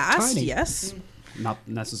presumably not vast, tiny. yes. Not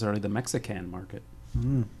necessarily the Mexican market.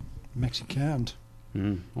 Mexican.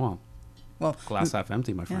 Well, Well, glass half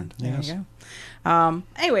empty, my friend. There Yes. you go.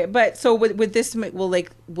 Anyway, but so with this,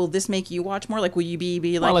 will this make you watch more? Like, will you be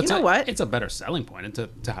like, Well, you know what? It's a better selling point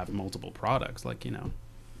and to have multiple products. Like,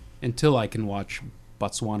 until I can watch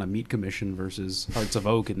Botswana Meat Commission versus Hearts of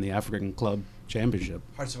Oak in the African Club Championship.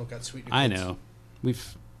 Hearts of Oak got sweet. I know.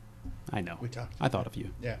 I know. We talked. I thought of you.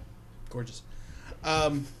 Yeah, gorgeous.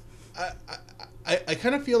 I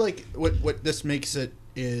kind of feel like what this makes it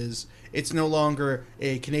is it's no longer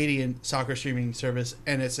a Canadian soccer streaming service,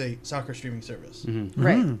 and it's a soccer streaming service.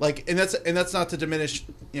 Right. Like, and that's not to diminish,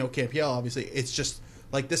 KPL. Obviously, it's just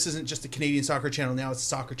like this isn't just a Canadian soccer channel now; it's a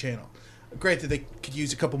soccer channel. Granted, they could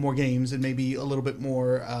use a couple more games and maybe a little bit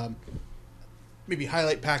more, maybe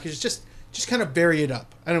highlight packages. Just kind of vary it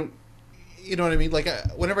up. I don't, you know what I mean? Like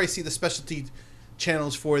whenever I see the specialty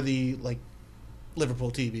channels for the like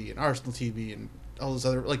Liverpool TV and Arsenal TV and all those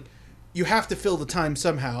other like. You have to fill the time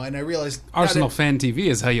somehow, and I realized Arsenal Fan TV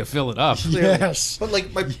is how you fill it up. clearly. Yes. But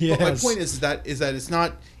like my point is that it's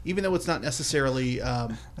not, even though it's not necessarily.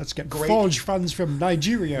 Let's get great. Forge fans from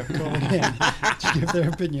Nigeria calling in to give their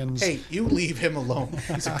opinions. Hey, you leave him alone.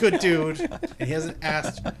 He's a good dude, and he hasn't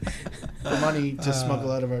asked for money to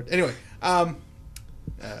smuggle out of our. Anyway,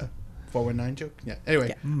 419 joke. Yeah.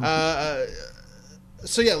 Anyway,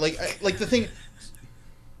 so yeah, like the thing.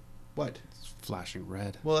 What? It's flashing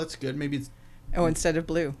red. Well, that's good. Maybe it's. Oh, instead of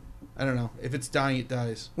blue. I don't know. If it's dying, it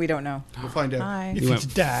dies. We don't know. We'll find out. Hi. If You it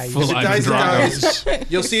went dies, full If it Ivan dies, it Drago.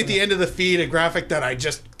 dies. You'll see at the end of the feed a graphic that I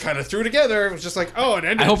just kind of threw together. It was just like, oh, it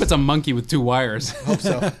ended. I hope it's a monkey with 2 wires. hope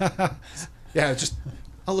so. Yeah, just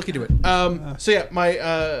I'll look into it. So yeah, my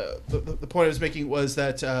the point I was making was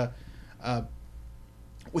that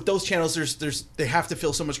with those channels, there's they have to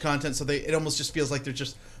fill so much content, so it almost just feels like they're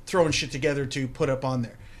just throwing shit together to put up on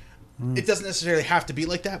there. It doesn't necessarily have to be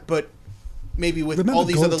like that, but maybe with Remember all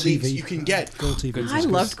these Gold other leagues, TV? you can get. Gold TV. I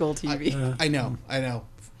loved Gold TV. I know.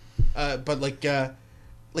 But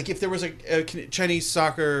like if there was a Chinese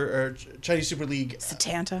soccer or Chinese Super League,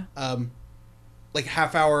 Satanta. like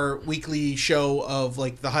half-hour weekly show of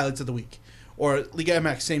like the highlights of the week, or Liga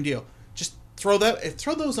MX, same deal. Just throw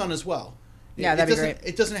those on as well. Yeah, that'd be great.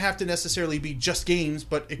 It doesn't have to necessarily be just games,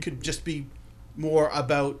 but it could just be more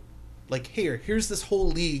about like, here's this whole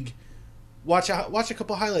league. Watch a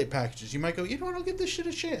couple highlight packages. You might go, you know what? I'll give this shit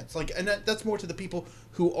a chance. Like, and that's more to the people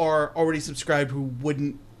who are already subscribed, who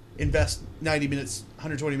wouldn't invest 90 minutes,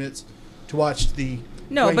 120 minutes to watch the.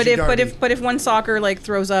 No, but Rangers if one soccer like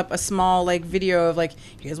throws up a small like video of like,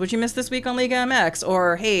 here's what you missed this week on Liga MX,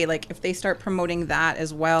 or hey, like if they start promoting that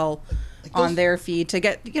as well Like on those- their feed to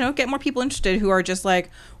get more people interested who are just like,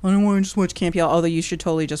 well, I don't want to just watch CampL, although you should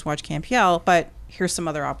totally just watch CampL, but here's some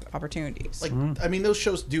other opportunities. Like, I mean, those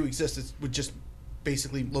shows do exist. It's with just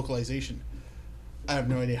basically localization. I have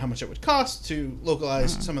no idea how much it would cost to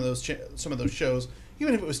localize some of those shows,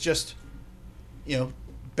 even if it was just,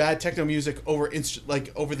 bad techno music over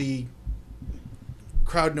over the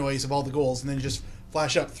crowd noise of all the goals, and then just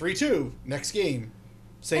flash up 3-2 next game,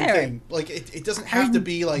 same Yeah. thing. Like it doesn't have to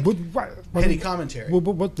be like heady commentary. Well,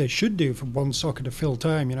 but what they should do for one soccer to fill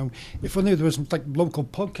time, if only there was like local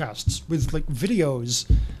podcasts with like videos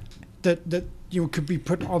that could be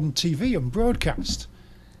put on TV and broadcast.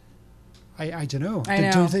 I don't know. I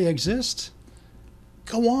know. Do they exist?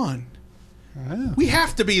 Go on. Oh. We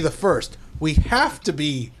have to be the first. We have to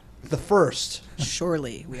be the first.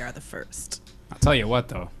 Surely we are the first. I'll tell you what,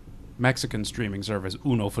 though. Mexican streaming service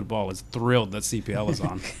Uno Football is thrilled that CPL is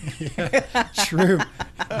on. True.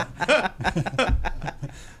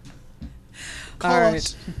 Call All right.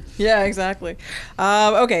 us. Yeah, exactly.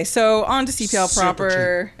 Okay, so on to CPL Super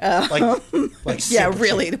proper. Like Yeah, super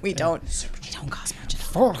really, cheap. we don't cost much.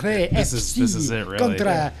 Jorge This FC is it, really.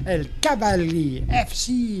 contra El Cavalli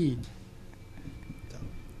FC.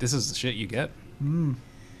 This is the shit you get.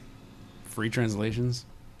 Free translations.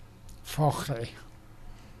 Jorge.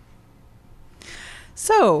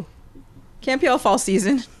 So, CampL fall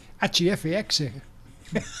season. HFX.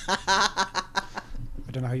 I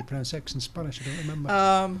don't know how you pronounce X in Spanish. I don't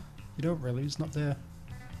remember. You don't really. It's not there.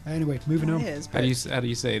 Anyway, moving on. It is, How but do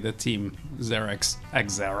you say the team Xerox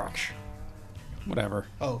Xerox? Whatever.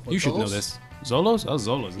 Oh, what, you should know Zolos? this. Zolos? Oh,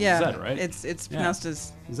 Zolos. yeah, Z, right? it's Yeah. pronounced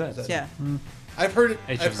as Z. yeah. I've heard it.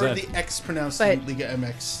 H I've of heard Z. the X pronounced But- in Liga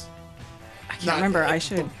MX. I can't remember. I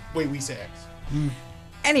should. The way we say X.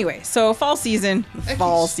 Anyway, so fall season,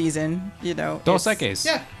 Dos it's- Equis.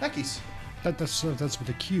 Yeah, Ekis. That's with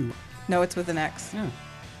a Q. No, it's with an X. Yeah.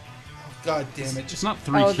 God damn it! It's Just not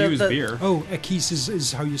three Oh, the- Q's the- beer. Oh, Ekis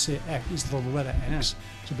is how you say X, is the letter X.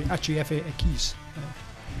 So it'd be HFA Ekis.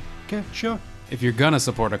 Okay, sure. If you're gonna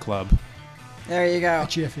support a club, There you go.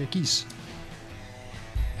 HFA Ekis.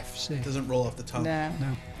 FC. doesn't roll off the tongue. Nah.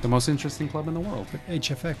 No, the most interesting club in the world. but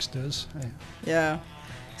HFX does. Yeah.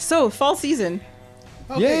 So fall season.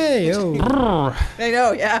 Okay. Yay! Oh, I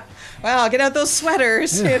know. Yeah. Wow. Get out those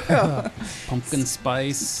sweaters. You know. Pumpkin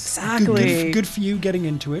spice. Exactly. good for you getting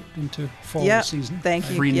into fall Yeah. season. Thank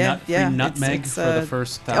you. Free, yeah. free yeah. nutmeg It's, for the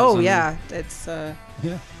first 1,000. Oh yeah. It's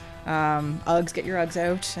Yeah. Uggs. Get your Uggs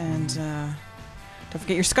out and Don't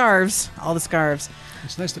forget your scarves. All the scarves.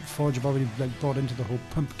 It's nice that Forge have already like brought into the whole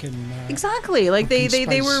pumpkin. Exactly. Like they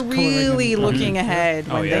pumpkin were spice really coloring and- looking ahead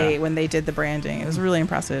Oh, when they did the branding. It was really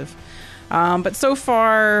impressive. But so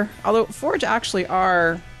far, although Forge actually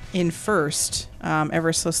are in first,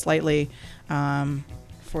 ever so slightly, for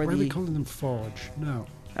Why are they the. calling them Forge? No.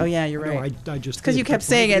 Oh yeah, you're No, right. I just Because you did, kept but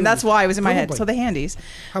saying it, and that's why it was in my head. Probably. So the handies.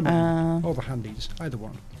 How about all the handies? Either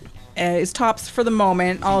one. Is tops for the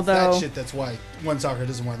moment, although that shit. That's why One Soccer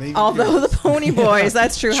doesn't want. They the Pony Boys,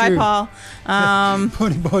 that's true. Hi, True. Paul.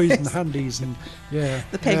 Pony boys and handies and yeah.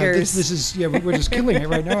 The peggers. This is we're just killing it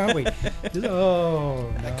right now, aren't we? Oh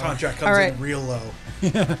no. contract comes All right. in real low. You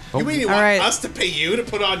mean you All want right. us to pay you to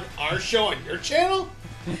put on our show on your channel?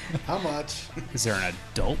 How much? Is there an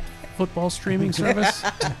adult football streaming service?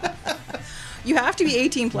 You have to be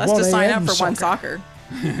 18 plus 1 to sign up a.m. for One soccer. Soccer.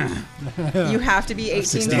 You have to be 18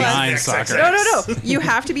 69 plus. soccer. No. You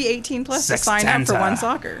have to be 18 plus to sign up for 6'10". One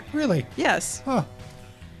Soccer. Really? Yes. Oh.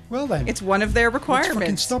 Well then. It's one of their What's fucking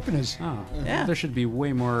requirements. stopping us? Oh, Yeah. there should be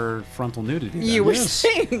way more frontal nudity. then. You would Yes.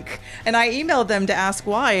 think. And I emailed them to ask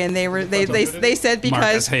why, and they said because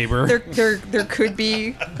Marcus Haber. there could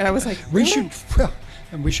be. And I was like, We really? should, well,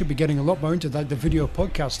 and we should be getting a lot more into that, the video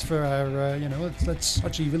podcast for our, let's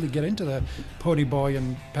actually really get into the pony boy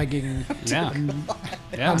and pegging Yeah. and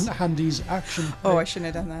Yeah. handies action. Oh, I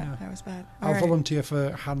shouldn't have done that. That was bad. All I'll right. volunteer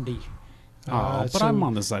for handy. Oh, but so- I'm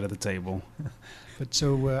on the side of the table. But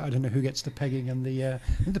so I don't know who gets the pegging and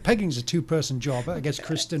the pegging's a two-person job. I guess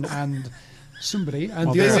Kristen and somebody and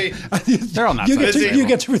Well, the Busy. other, They're on that you side get of the to, table. you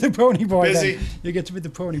get to be the pony boy. Busy. Then. You get to be the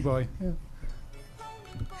pony boy. Yeah.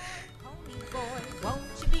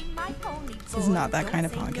 This is not that kind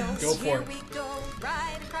of podcast. Go for it.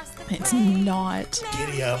 It's not.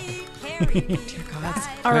 Giddy up.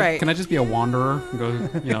 All right. Can I just be a wanderer and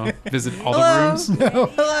go, visit all Hello? the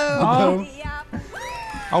rooms? Hello. No,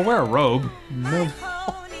 I'll wear a robe. no.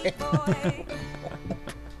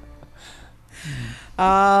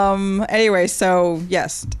 Anyway, so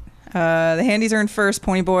yes, the handies are in first.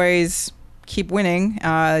 Pony boys keep winning.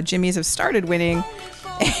 Jimmies have started winning,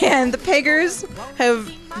 and the peggers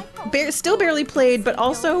have still barely played, but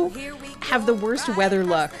also have the worst weather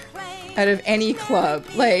luck out of any club.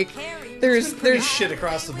 Like there's Shit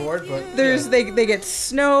across the board, but there's they get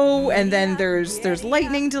snow, and then there's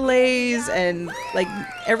lightning delays, and like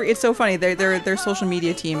it's so funny. Their social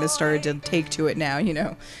media team has started to take to it now.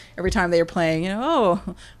 Every time they are playing,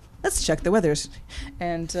 let's check the weathers,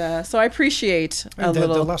 and so I appreciate a And the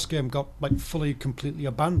little. last game got like fully, completely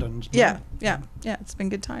abandoned. Yeah. It's been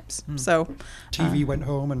good times. So TV went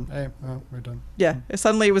home and we're done. yeah,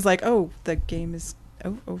 suddenly it was like, oh, the game is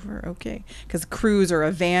over. Okay, because crews or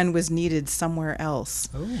a van was needed somewhere else.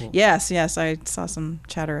 Oh. Yes, I saw some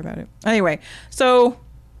chatter about it. Anyway, so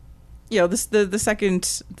this the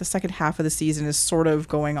second half of the season is sort of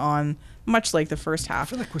going on much like the first I half.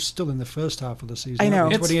 feel like we're still in the first half of the season. I know. aren't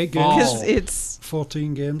we? It's 28 fall. games. Because it's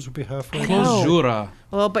 14 games would be halfway. I know. Closura.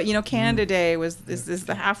 well, but Canada Day is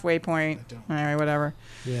the halfway point. I don't. Anyway, whatever.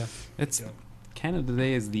 Yeah. It's Canada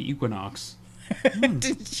Day is the equinox.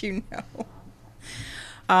 Did you know?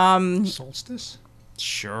 Solstice?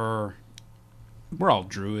 Sure. We're all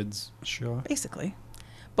druids. Sure. Basically,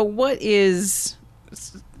 but what is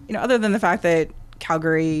other than the fact that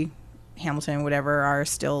Calgary, Hamilton, whatever, are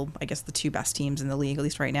still, I guess, the two best teams in the league, at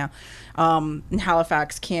least right now. And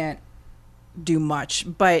Halifax can't do much,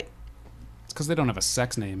 but It's because they don't have a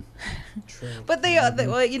sex name. True. they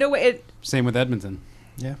well, you know what? Same with Edmonton.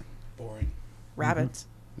 Yeah. Boring. Rabbits,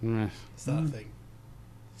 Eh, It's not a thing.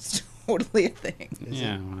 it's totally a thing. Is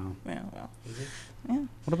yeah, it? well. Well, Is it?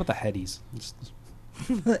 What about the headies?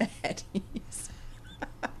 the Eddies.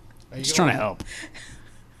 Are you Just trying to going- help.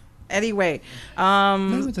 Anyway,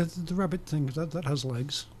 No, the rabbit thing, that has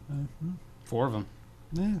legs. 4 of them.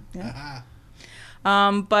 Yeah.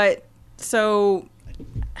 Aha. but so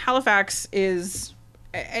Halifax is,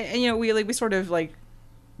 and we sort of like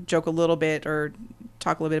joke a little bit or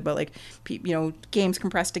talk a little bit about like games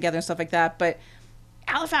compressed together and stuff like that, but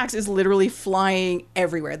Halifax is literally flying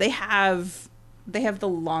everywhere. They have the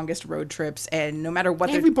longest road trips, and no matter what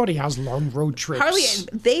Everybody has long road trips.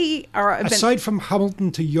 they are Aside from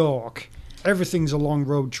Hamilton to York, everything's a long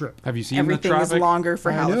road trip. Have you seen everything the is traffic? longer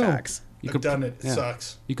for I know. Halifax. I've done it. It yeah.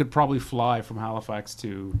 sucks. You could probably fly from Halifax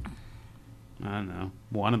to, I don't know,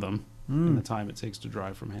 one of them in the time it takes to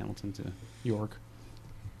drive from Hamilton to York.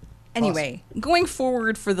 Anyway, going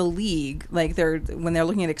forward for the league, like when they're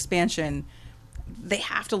looking at expansion, they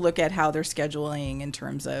have to look at how they're scheduling in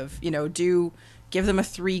terms of, give them a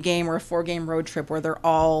 3-game or a 4-game road trip where they're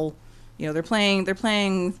all, they're playing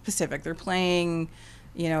Pacific, they're playing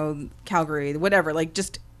Calgary, whatever. Like,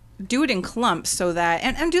 just do it in clumps so that,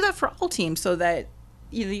 and do that for all teams so that,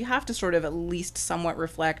 you have to sort of at least somewhat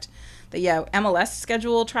reflect that, MLS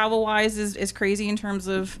schedule travel-wise is crazy in terms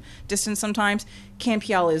of distance sometimes.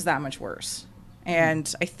 CanPL is that much worse.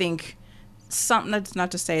 And I think that's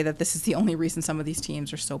not to say that this is the only reason some of these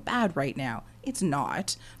teams are so bad right now. It's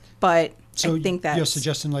not. But so I think that you're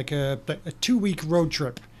suggesting like a 2-week road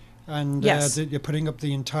trip, and Yes. you're putting up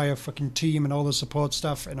the entire fucking team and all the support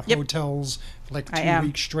staff in Yep. hotels for like I 2 am.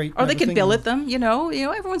 weeks straight. Or and they could everything. bill it them,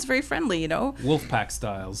 everyone's very friendly, Wolfpack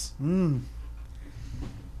styles. I'm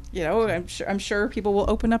sure people will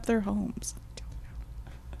open up their homes. I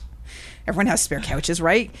don't know. Everyone has spare couches,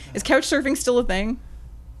 right? Is couch surfing still a thing?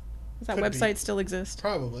 Does that Could be. website still exist?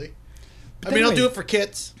 Probably. But I mean, I'll anyway- do it for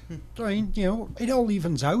kits. I mean, it all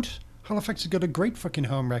evens out. Halifax has got a great fucking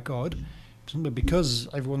home record. Simply because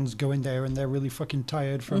everyone's going there and they're really fucking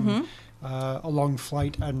tired from a long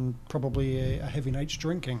flight and probably a heavy night's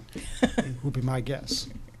drinking, would be my guess.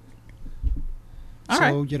 All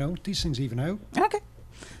So, right. these things even out. Okay.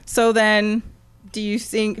 So then, do you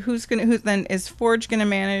think who then is Forge gonna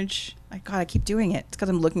manage? God, I keep doing it. It's because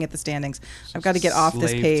I'm looking at the standings. I've got to get off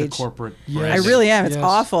this Slave page. to corporate Yes. I branding. really am. It's Yes.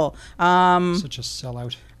 awful. Such a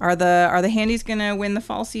sellout. Are the Handies gonna win the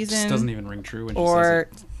fall season? Just doesn't even ring true when she says Or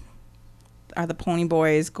it. are the Pony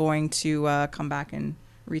Boys going to come back and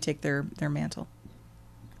retake their mantle?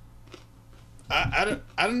 I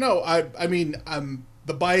don't know. I mean,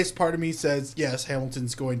 the biased part of me says yes.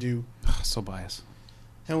 Hamilton's going to. So biased.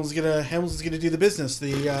 Hamilton's gonna do the business.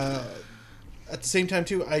 At the same time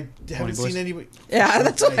too, I haven't Boys? seen anybody. Yeah,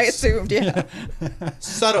 that's what I Nice. assumed. Yeah.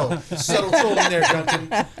 Subtle trolling there, Duncan.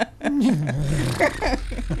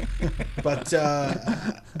 But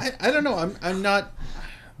I don't know.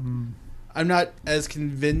 I'm not as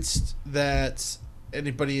convinced that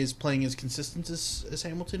anybody is playing as consistent as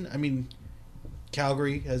Hamilton. I mean,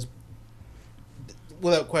 Calgary has,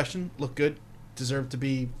 without question, looked good, deserved to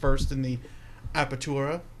be first in the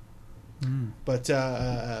Apertura. But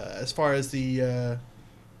as far as the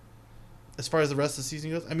rest of the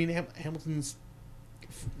season goes, I mean, Hamilton's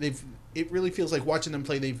it really feels like watching them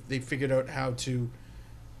play. They've figured out how to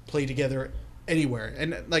play together anywhere,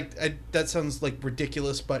 and that sounds like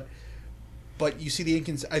ridiculous, but you see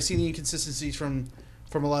I've seen the inconsistencies from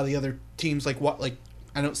a lot of the other teams. Like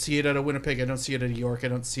I don't see it out of Winnipeg, I don't see it out of York, I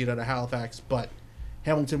don't see it out of Halifax, but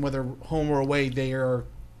Hamilton, whether home or away, they're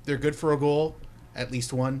good for a goal, at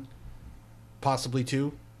least one, possibly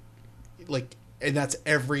two, and that's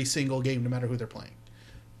every single game, no matter who they're playing.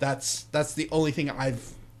 That's the only thing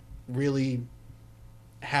I've really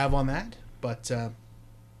have on that. But I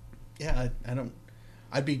don't.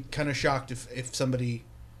 I'd be kind of shocked if somebody.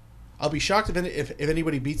 I'll be shocked if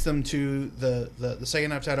anybody beats them to the second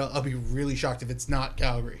half title. I'll be really shocked if it's not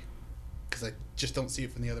Calgary, because I just don't see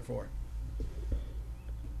it from the other four.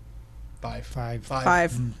 Five.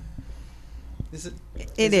 Is it?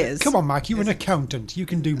 It is. Come on, Mike, you're an accountant. You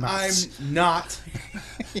can do maths. I'm not.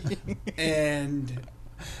 and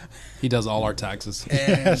He does all our taxes.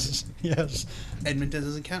 Yes. Edmonton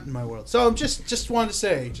doesn't count in my world. So I'm just wanted to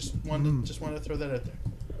say, just wanted to throw that out there.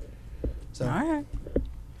 So All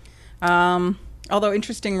right. Although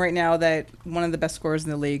interesting right now that one of the best scorers in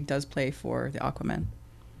the league does play for the Aquaman.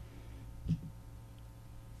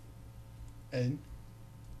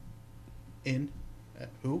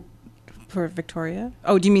 Who? For Victoria?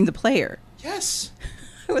 Oh, do you mean the player? Yes.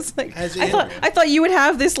 I was like, As I in- thought you would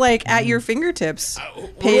have this like at your fingertips.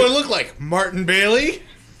 What do I look like? Martin Bailey?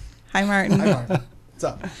 Hi, Martin. Hi, Martin. What's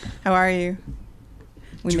up? How are you?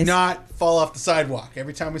 We Do miss- not fall off the sidewalk.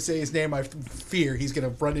 Every time we say his name, I fear he's going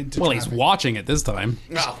to run into Well, he's traffic. watching it this time.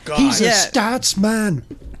 Oh, God. He's a Yeah. stats man.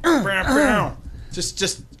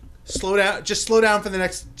 Just slow down. Just slow down for the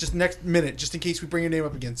next minute, just in case we bring your name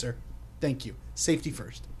up again, sir. Thank you. Safety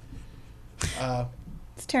first.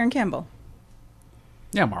 It's Taron Campbell.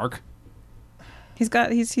 Yeah, Mark. He's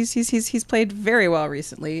played very well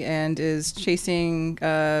recently and is chasing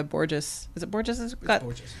Borges. Is it Borges? It's I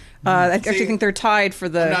gorgeous. actually See, think they're tied for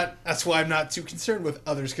the. That's why I'm not too concerned with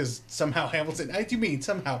others, because somehow Hamilton. I do mean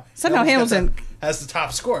somehow. Somehow Hamilton has the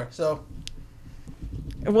top score. So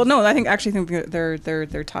Well, no, I think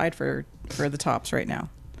they're tied for the tops right now.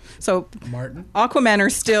 So Martin. Aquaman are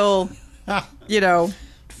still,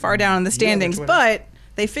 far down in the standings, Twitter. but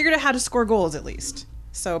they figured out how to score goals at least.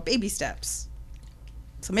 So baby steps.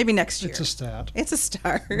 So maybe next year. It's a start. It's a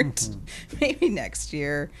start. Maybe next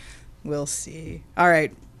year. We'll see. All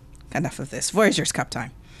right. Enough of this. Voyagers Cup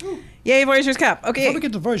time. Yay, Voyagers Cup. Before Okay. we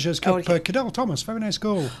get to Voyagers Cup, okay. Cadell Thomas, very nice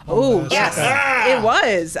goal. Oh, on, yes. Saka. It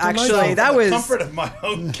was, actually. Delightful. That For the was... comfort of my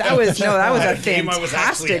own That was a game I was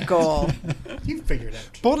actually fantastic at. goal. You figured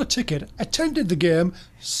out. Bought a ticket, attended the game,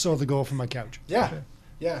 saw the goal from my couch. Yeah.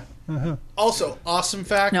 Yeah. Also, awesome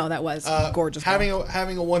fact. No, that was gorgeous. Having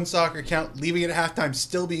a one soccer account, leaving it at halftime,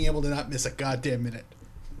 still being able to not miss a goddamn minute.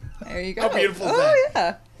 There you go. How beautiful is Oh, that?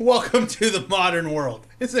 yeah. Welcome to the modern world.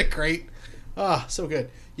 Isn't it great? Ah, so good.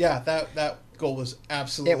 Yeah, that goal was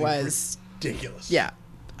absolutely It was. ridiculous. Yeah.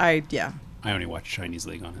 I only watch Chinese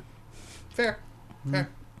League on it. Fair. Fair.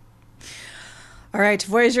 All right,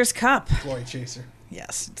 Voyagers Cup. Glory chaser.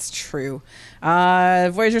 Yes, it's true.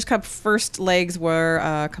 Voyagers Cup first legs were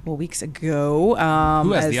a couple weeks ago.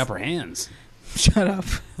 Who has as- the upper hands? Shut up.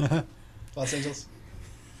 Los Angeles.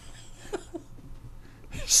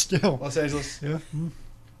 Still. Los Angeles. Yeah.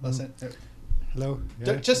 Los Angeles. Hello.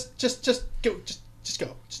 Yeah. Just go. Just go.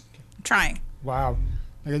 I'm trying. Wow.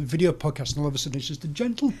 Like a video podcast, and all of a sudden it's just a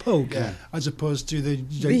gentle poke, Yeah. as opposed to the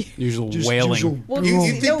Usual just wailing. usual Well, You, boom.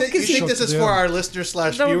 you think, No, that, you 'cause think he- this is Yeah. for our listeners /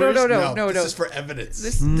 No, viewers? no. This is for evidence.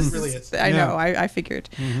 This really is. is. I know. Yeah. I figured.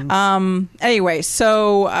 Anyway,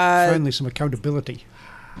 so Finally, some accountability.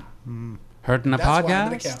 Hurting a That's why I'm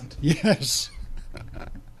an podcast? accountant, Yes.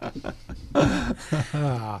 not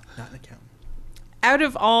an accountant. out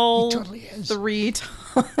of all He totally is. 3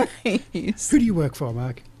 ties, Who do you work for,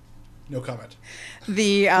 Mark? No comment.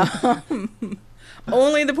 the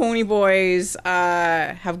only the Pony Boys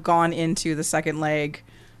have gone into the second leg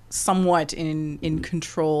somewhat in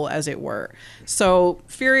control, as it were. So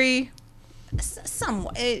Fury,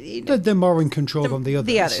 somewhat. They're more in control than the others.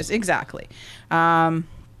 The others, exactly.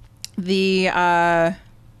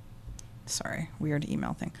 Sorry, weird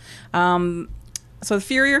email thing. So the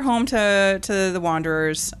Fury are home to the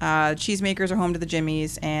Wanderers. Cheesemakers are home to the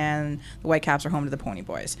Jimmies, and the Whitecaps are home to the Pony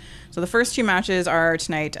Boys. So the first 2 matches are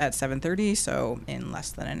tonight at 7:30, so in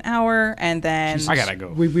less than an hour, and then I gotta go.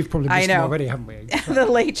 We've probably I missed them know. already, haven't we? the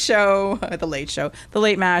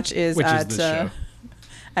late match is Which is at this show.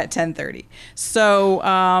 at 10:30. So the It's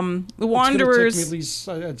going to Wanderers. take me at least,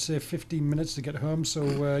 I'd say, 15 minutes to get home.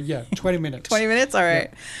 So, yeah, 20 minutes. 20 minutes? All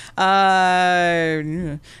right.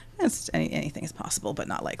 Anything is possible, but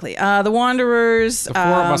not likely. The Wanderers. The 4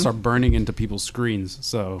 of us are burning into people's screens,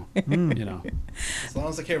 so, you know. As long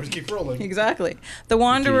as the cameras keep rolling. Exactly. The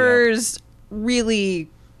Wanderers really,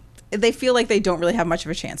 they feel like they don't really have much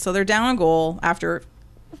of a chance. So they're down a goal after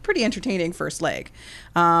a pretty entertaining first leg.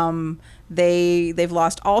 They've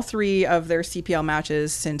lost all 3 of their CPL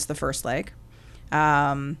matches since the first leg.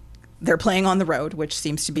 They're playing on the road, which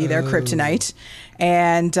seems to be their kryptonite.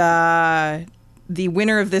 And the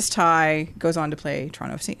winner of this tie goes on to play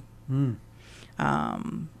Toronto FC.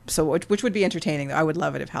 So which would be entertaining. I would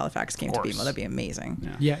love it if Halifax came to course. BMO. That'd be amazing.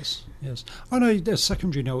 Yeah. Yes, yes. On a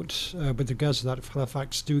secondary note, with regards to that, if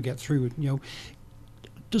Halifax do get through,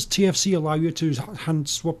 does TFC allow you to hand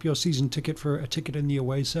swap your season ticket for a ticket in the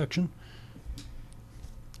away section?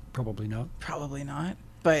 Probably not. Probably not,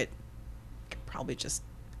 but could probably just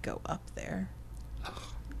go up there.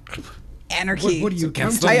 Anarchy. What are you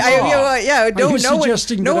against counting? the yeah. Are you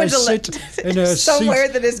suggesting no that I one's sit in a somewhere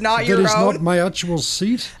seat that is not that your is own. not my actual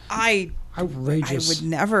seat? I Outrageous. would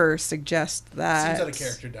never suggest that. Seems out of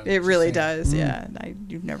character, doesn't It it? Just really saying. does. Yeah,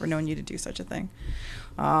 you've never known you to do such a thing.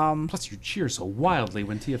 Plus, you cheer so wildly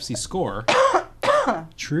when TFC score.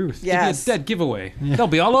 Truth. Yes. It'd be a dead giveaway. They'll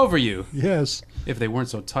be all over you Yes. if they weren't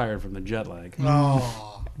so tired from the jet lag.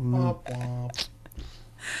 Oh. Womp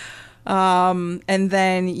womp. And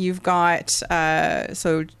then you've got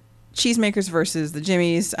so Cheesemakers versus the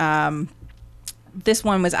Jimmies. This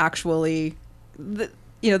one was actually,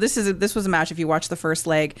 this was a match. If you watch the first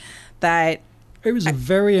leg, that It was a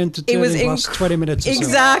very entertaining last 20 minutes or so.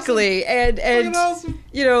 exactly, and Fucking awesome.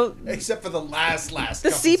 Except for the last the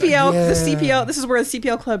couple CPL, Yeah. the CPL. This is where the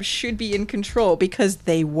CPL club should be in control because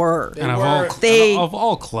they were. They And were. of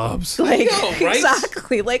all clubs, Like know, right?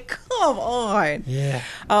 exactly, like come on. Yeah.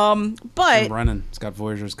 But Brennan, it's got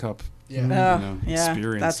Voyagers Cup. Yeah. yeah,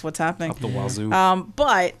 experience that's what's happening. up the wazoo.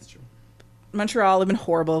 But Montreal have been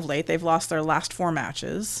horrible of late. They've lost their last 4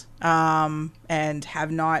 matches, and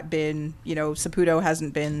have not been. Saputo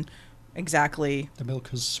hasn't been exactly The milk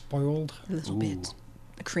has spoiled. a little bit.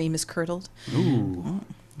 The cream is curdled. Ooh.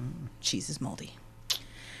 Cheese is moldy.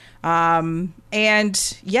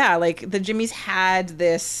 And yeah, like the Jimmies had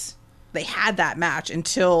this. They had that match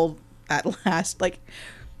until that last. Like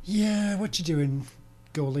Yeah, what you doing,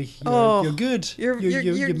 goalie? Oh, You're good.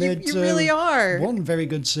 you made really are. one very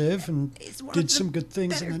good save and It's one of did the some good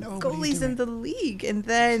things. better And then, what are you goalies in doing? the league, and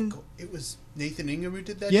then It was Nathan Ingram who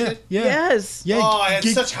did that Yeah, shit? yeah. Yes. Yeah, Oh, I had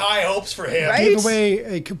gi- such high hopes for him. Right? gave away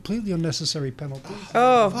a completely unnecessary penalty.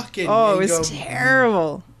 Oh, Fucking oh, it was Ingram.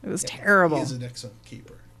 terrible. It was terrible. He is an excellent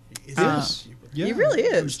keeper. He is Uh, an excellent keeper. Yeah, He really I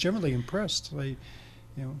is. was generally impressed. Like,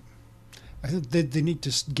 you know, I think they need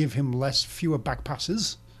to give him fewer back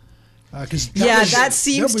passes. Because Yeah, that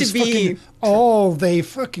seems to be- all they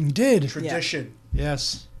fucking did. Tradition,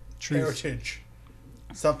 Yes, truth. heritage,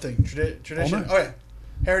 something, tradition. Honor. Oh yeah,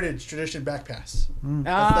 heritage, tradition, back pass.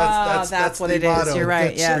 That's what the it is. motto. You're right.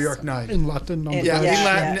 That's Yes. New York Nine. In Latin, on Yeah, Yeah, French. in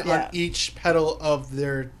Latin yeah. on each petal of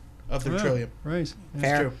their trillium. Right. Yeah.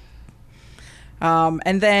 Fair. True.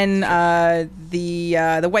 And then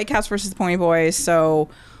the Whitecaps versus the Pony Boys. So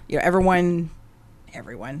you know everyone.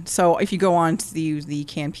 So if you go on to the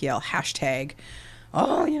CanPL hashtag,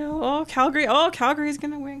 Calgary is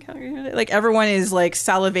gonna win. Calgary, like everyone is like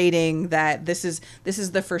salivating that this is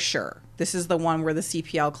the for sure. This is the one where the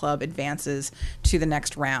CPL club advances to the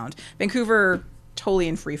next round. Vancouver totally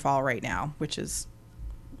in free fall right now, which is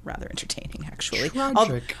rather entertaining actually.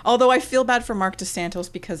 Tragic. Although I feel bad for Mark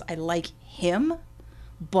DeSantos because I like him,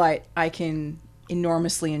 but I can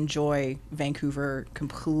enormously enjoy Vancouver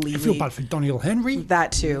completely. I feel bad for Doniel Henry.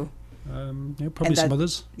 That too. Probably And some that-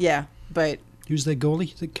 others. Yeah, but Who's their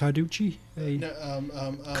goalie? Is it Carducci?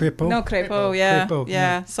 Crepo? no Crepo, yeah. Crepo,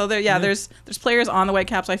 yeah. yeah. So there's players on the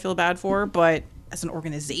Whitecaps I feel bad for, but as an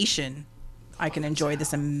organization, I can enjoy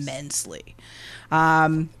this immensely.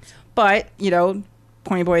 But,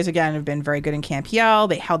 Pony Boys, again, have been very good in Camp Yell.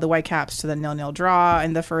 They held the Whitecaps to the 0-0 draw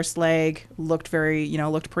in the first leg. Looked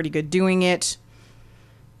pretty good doing it.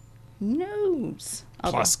 Who knows?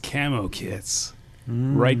 Plus camo kits.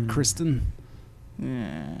 Right, Kristen?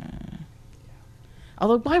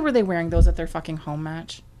 Although, why were they wearing those at their fucking home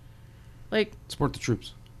match? Like, Support the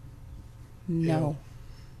troops. no.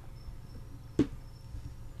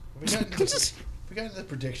 We got into the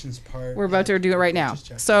predictions part. We're about to do it right now. Just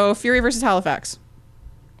check. So, Fury versus Halifax.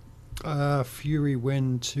 Fury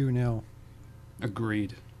win 2-0.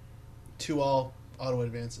 Agreed. 2-all Ottawa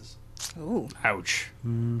advances. Ooh. Ouch.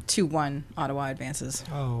 2-1 Ottawa advances.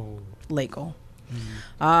 Oh. Late goal.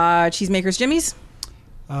 Cheesemakers Jimmy's.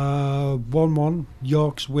 1-1.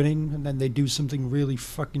 York's winning, and then they do something really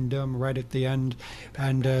fucking dumb right at the end,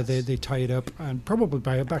 and they tie it up, and probably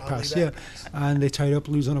by a back pass, yeah. And they tie it up,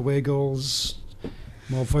 lose on away goals.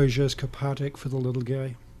 More Voyageurs Karpatic for the little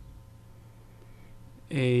guy.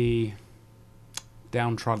 A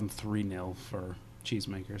downtrodden 3-0 for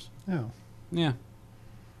Cheesemakers. Oh. Yeah.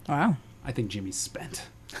 Wow. I think Jimmy's spent.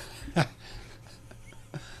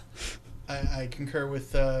 I concur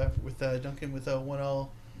with Duncan with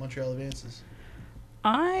 1-all Montreal advances.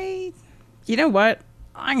 You know what?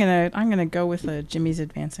 I'm gonna go with Jimmy's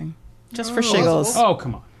advancing, just for shiggles. Oh,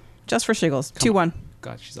 come on. Just for shiggles. Come 2-1.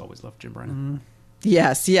 God, she's always loved Jim Brennan.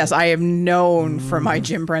 Yes. I am known for my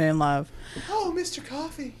Jim Brennan love. Oh, Mr.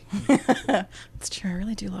 Coffee. It's true. I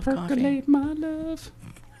really do love coffee. Percolate my love.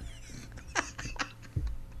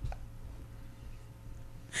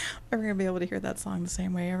 Are we gonna be able to hear that song the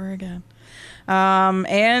same way ever again?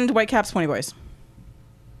 And Whitecaps Pony Boys.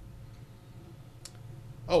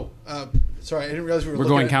 Oh, sorry, I didn't realize we were We're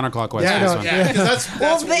looking going at- counterclockwise. Yeah, for this no, one. yeah, 'cause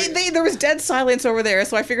that's There was dead silence over there,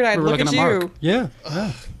 so I figured I'd We were look at looking at you. Mark. Yeah.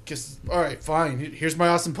 All right, fine. Here's my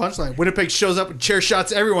awesome punchline. Winnipeg shows up and chair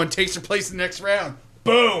shots everyone, takes their place in the next round.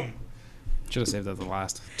 Boom. Should have saved that to the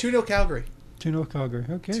last. 2-0 Calgary. 2-0 Calgary.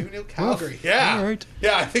 Okay. 2-0 Calgary. Yeah. All right.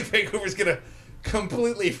 Yeah, I think Vancouver's gonna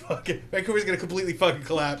completely fucking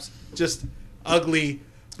collapse. Just ugly,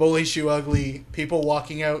 bowling shoe ugly. People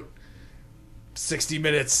walking out. 60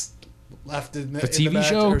 minutes left in the TV match,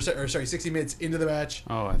 show? or 60 minutes into the match.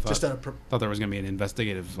 Oh, I thought Just thought there was going to be an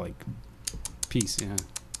investigative piece. Yeah.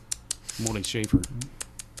 Molly Schaefer.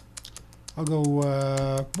 I'll go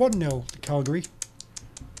 1-0 to Calgary.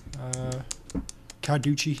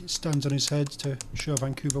 Carducci stands on his head to show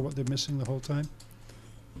Vancouver what they're missing the whole time.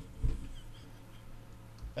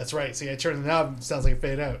 That's right. See, I turned the knob. It sounds like a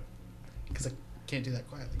fade out because I can't do that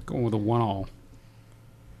quietly. Going with a 1-all.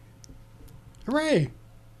 Hooray!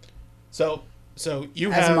 So you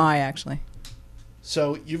As have am I, actually.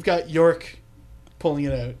 So you've got York pulling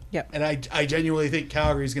it out. Yep. And I genuinely think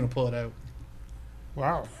Calgary's going to pull it out.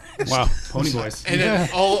 Wow. Wow. Pony Boys. And then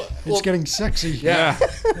It's getting sexy. yeah.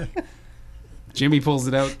 Jimmy pulls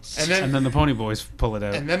it out, And then- the Pony Boys pull it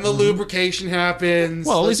out. And then the lubrication happens.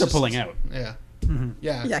 Well, at least they're Let's pulling just- out.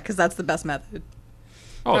 Yeah. Yeah, because that's the best method.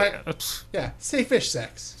 Oh, Right. yeah, that's Safe-ish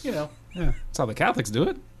sex. Yeah. how the Catholics do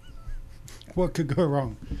it. What could go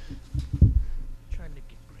wrong? Trying to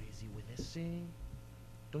get crazy with this, eh?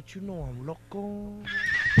 Don't you know I'm loco?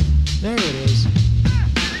 There it is.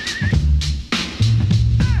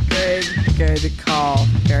 Good call.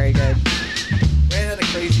 Very good. Ran had a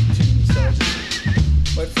crazy tune, so I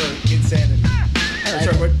just went for insanity. I like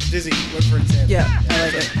Sorry, it. Dizzy went for insanity. Yeah, I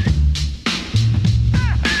like that's it. right.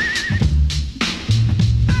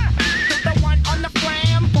 The one on the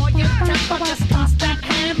flamboyant temper, just toss that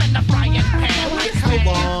ham in the frying pan. Like How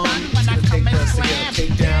long it's gonna take for us to get a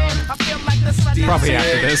takedown? I feel like the sun Probably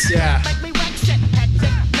after this. Yeah. make me wreck shit.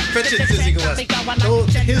 Bet you Dizzy Gillespie.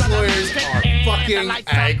 His lawyers are fucking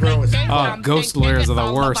aggro as fuck. Oh, ghost lawyers are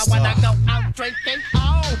the worst. They're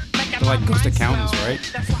like ghost accountants, right?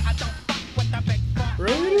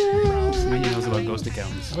 Really? He knows about ghost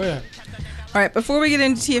accountants. Oh, yeah. All right, before we get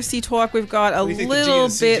into TFC talk, we've got a do you think the G little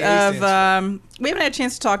and bit CJ of. stands We haven't had a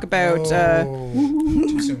chance to talk about Oh.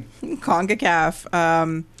 Too soon. CONCACAF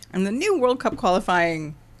and the new World Cup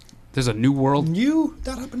qualifying. There's a new world. New?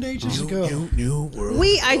 That happened ages ago. New world.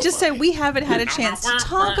 I just said we haven't had a chance to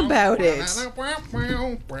talk about it.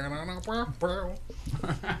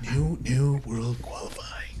 New world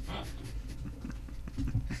qualifying.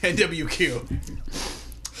 NWQ.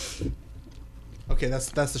 Okay, that's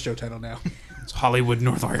the show title now. It's Hollywood,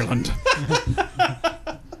 North Ireland.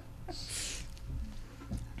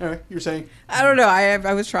 All right, you were saying? I don't know.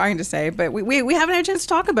 I was trying to say, but we haven't had a chance to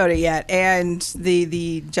talk about it yet, and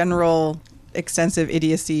the general extensive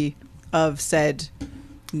idiocy of said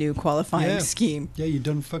new qualifying Yeah. scheme. Yeah, you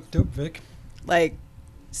done fucked up, Vic. Like,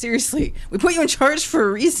 seriously, we put you in charge for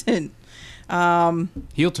a reason.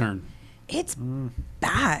 Heel turn. It's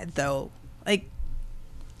bad though. Like,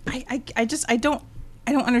 I don't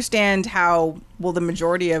understand how the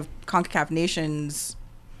majority of CONCACAF nations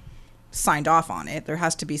signed off on it. There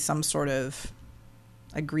has to be some sort of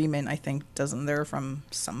agreement, I think, doesn't there, from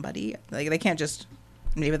somebody? Like, they can't just,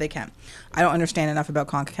 maybe they can. I don't understand enough about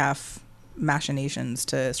CONCACAF machinations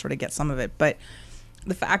to sort of get some of it, but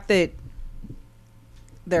the fact that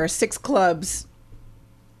there are 6 clubs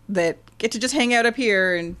that get to just hang out up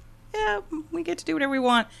here and yeah, we get to do whatever we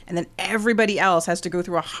want, and then everybody else has to go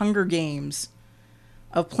through a Hunger Games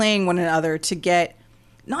of playing one another to get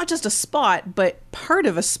not just a spot, but part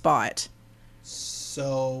of a spot.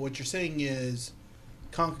 So what you're saying is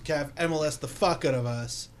CONCACAF MLS the fuck out of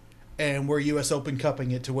us, and we're U.S. Open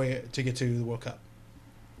Cupping it to get to the World Cup.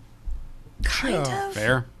 Kind Sure. of.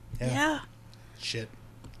 Fair. Yeah. Shit.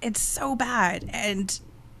 It's so bad. And,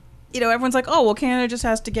 everyone's like, oh, well, Canada just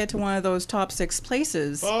has to get to one of those top 6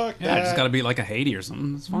 places. Fuck Yeah, that. just got to be like a Haiti or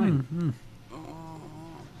something. It's fine.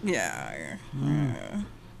 Yeah.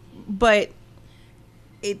 But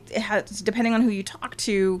it has, depending on who you talk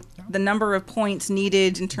to, the number of points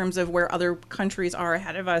needed in terms of where other countries are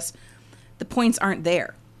ahead of us, the points aren't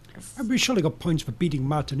there. We surely got points for beating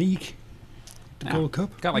Martinique. The Yeah. Gold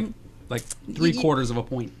Cup. Got like 3/4 of a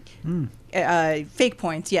point. Fake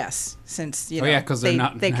points, yes, since Oh, yeah, 'cause they're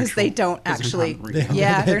not because they actual- don't 'cause they're actually. not real.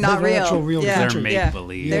 Yeah, they're not They're real. actual real yeah. They're make yeah.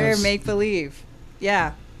 believe. They're Yes. make believe.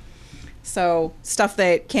 Yeah. So stuff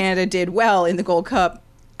that Canada did well in the Gold Cup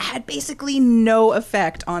had basically no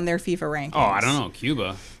effect on their FIFA rankings. Oh, I don't know.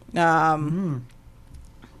 Cuba.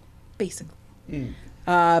 Basically.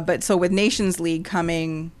 But so with Nations League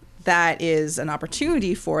coming, that is an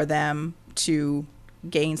opportunity for them to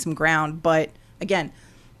gain some ground. But again,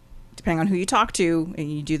 depending on who you talk to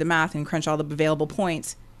and you do the math and crunch all the available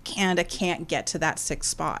points, Canada can't get to that 6th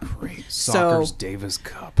spot. Soccer's Davis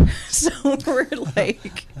Cup. So we're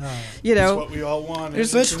like, That's what we all want.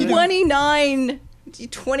 there's isn't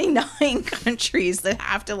it? 29 countries that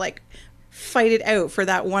have to like fight it out for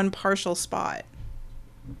that one partial spot.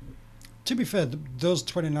 To be fair, those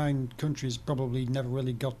 29 countries probably never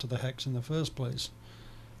really got to the Hex in the first place.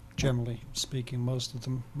 Generally speaking, most of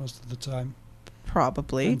the time.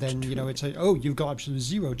 Probably. And then, it's like, oh, you've got absolutely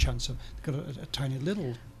zero chance of, got a tiny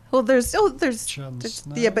little. Well, there's Chance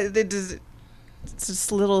now. yeah, but it's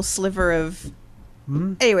just a little sliver of.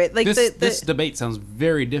 Anyway, like This debate sounds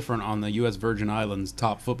very different on the U.S. Virgin Islands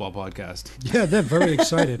top football podcast. Yeah, they're very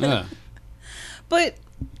excited. Yeah. but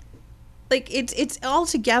like it's all Is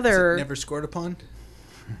it together. never scored upon.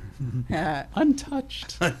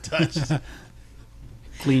 Untouched. Untouched.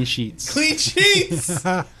 Clean sheets. Clean sheets.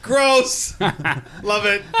 Gross. Love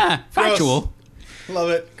it. Gross. Factual. Love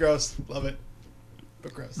it. Gross. Love it.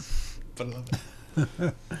 But gross. But I love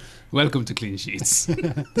it. Welcome to Clean Sheets,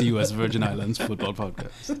 the U.S. Virgin Islands football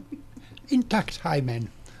podcast. Intact high men.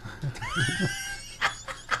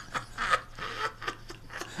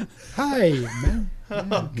 Hi, man.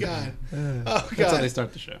 Oh God. Oh That's how they God.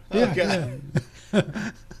 start the show. Oh God.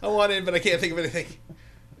 I want in, but I can't think of anything.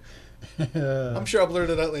 I'm sure I'll blurt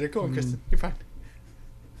it out later. Go on, Kristen. You're fine.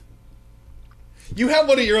 You have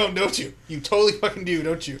one of your own, don't you? You totally fucking do,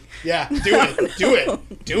 don't you? Yeah, do it. Do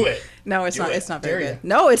it. Do it. No, it's Do not. it. It's not very Dare good.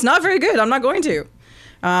 No, it's not very good. I'm not going to.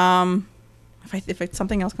 If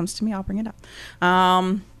something else comes to me, I'll bring it up.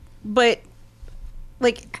 But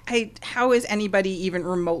like, how is anybody even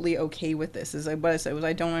remotely okay with this? Is what I said was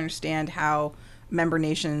I don't understand how member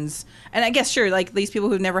nations, and I guess sure, like these people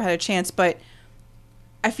who've never had a chance, but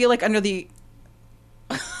I feel like under the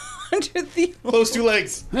Close two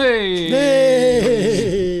legs. Hey.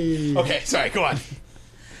 Hey! Okay, sorry, go on.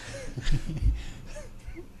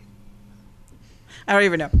 I don't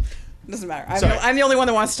even know. It doesn't matter. Sorry. I'm the only one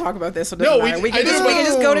that wants to talk about this, so it doesn't No, matter. We I can know.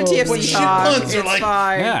 just go to TFC When shit talk. puns are It's like-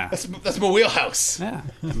 fine. Yeah. That's my wheelhouse. Yeah.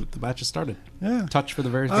 The match has started. Yeah. Touch for the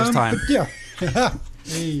very first time. But yeah.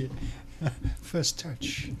 Hey. First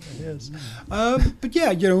touch. Yes. But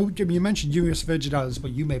yeah, you know, Jimmy, you mentioned US Virgin Islands,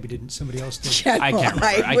 but you maybe didn't. Somebody else did. Yeah, I no, can't remember.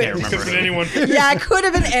 I can't would- remember. Could have been anyone. Yeah, it could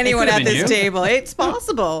have been anyone could have at been this you. table. It's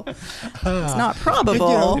possible. It's not You probable.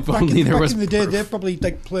 know, If back only there back was in the day, proof. they probably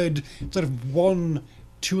like played sort of one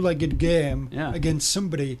two-legged game Yeah. against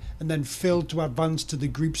somebody, and then failed to advance to the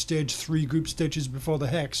group stage, 3 group stages before the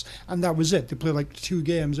Hex, and that was it. They played like 2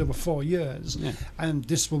 games over 4 years, Yeah. and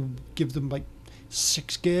this will give them like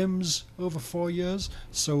 6 games over 4 years,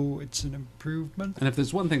 so it's an improvement. And if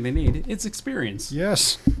there's one thing they need, it's experience.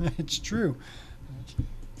 Yes, it's true.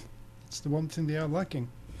 It's the one thing they are lacking.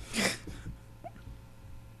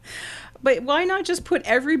 But why not just put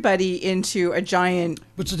everybody into a giant?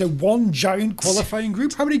 But so they're one giant qualifying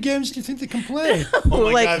group. How many games do you think they can play? Oh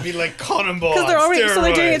my like- god, it'd be like cannonball. Because they're already so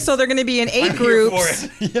they're doing it. So they're going to be in 8 I'm here groups.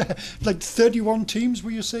 for it. Yeah, like 31 teams.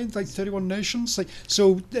 Were you saying like 31 nations? Like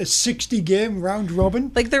so, a 60-game round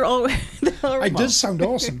robin. Like they're all. It does sound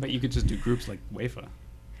awesome. But you could just do groups like UEFA.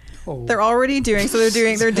 Oh, They're already doing. So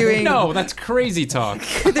they're doing. No, that's crazy talk.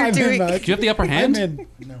 They're I'm doing. in, Do you have the upper I'm hand? in.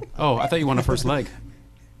 Oh, I thought you won a first leg.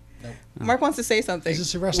 Mark wants to say something. Is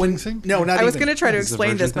this a wrestling thing? No, not I was even. going to try to This is a explain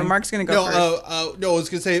virgin this, but thing? Mark's going to go first. No, I was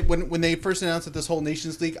gonna say when they first announced that this whole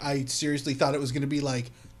Nations League, I seriously thought it was gonna be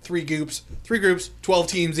like 3 groups, 12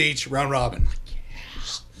 teams each, round robin.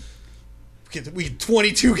 We get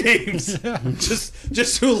 22 games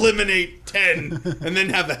just to eliminate 10 and then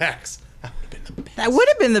have the Hex. That would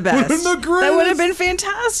have been the best. That would have been the best. Would've been the That would have greatest. been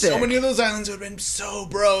fantastic. So many of those islands would have been so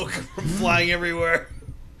broke from flying everywhere.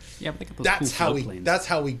 Yeah, but they got those That's cool how float we. planes. That's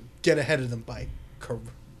how we get ahead of them by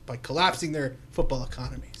collapsing their football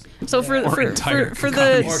economies So for Or for entire for or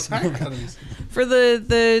the entire economies. for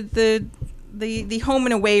the home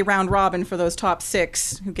and away round robin for those top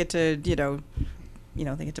 6 who get to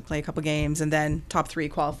they get to play a couple games, and then top 3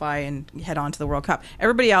 qualify and head on to the World Cup.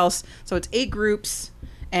 Everybody else, so it's 8 groups,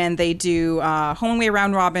 and they do home and away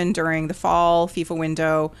round robin during the fall FIFA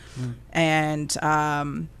window, and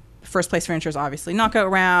first place finisher is obviously knockout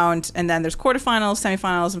round, and then there's quarterfinals,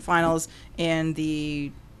 semifinals, and finals in the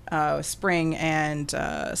spring and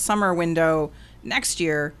summer window next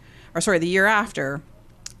year, the year after,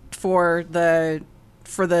 for their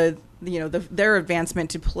advancement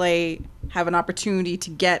to have an opportunity to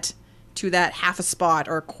get to that half a spot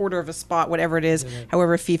or a quarter of a spot, whatever it is,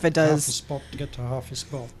 however FIFA Half a does. spot to get to half a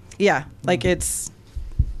spot. Yeah, like it's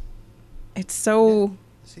so.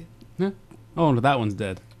 See? Yeah. Oh, no, that one's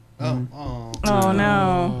dead. Oh. Oh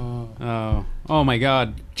no! Oh my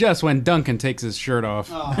God! Just when Duncan takes his shirt off.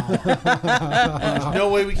 There's no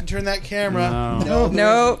way we can turn that camera. No.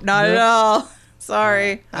 No, not at all.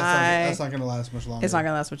 Sorry. That's Hi. not going to last much longer. It's not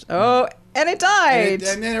gonna last much. Oh, and it died.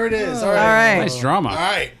 And there it is. All All right. right. Nice drama. All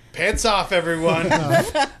right. Pants off, everyone.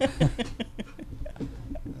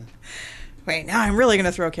 Wait, now I'm really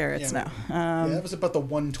gonna throw carrots Yeah. now. Yeah, that was about the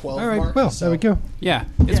 112 All right, mark. well, so- there we go. Yeah,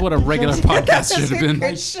 it's what a regular podcast should have been.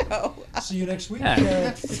 Good show. See you next week. Yeah.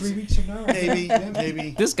 3 weeks from now. Maybe,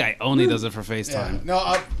 maybe. This guy only does it for Yeah. FaceTime. No,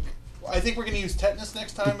 I think we're going to use tetanus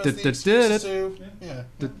next time as the excuse to... Yeah.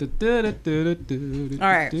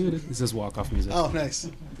 All right. This is walk-off music. Oh, nice.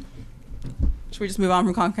 Should we just move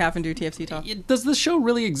on from CONCACAF and do TFC talk? Does this show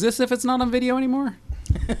really exist if it's not on video anymore?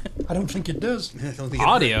 I don't think it does. I don't think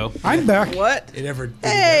Audio. I'm back. What? It ever did.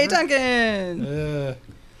 Hey, it ever? Duncan.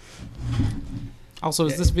 Also,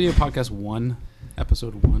 is this video podcast 1?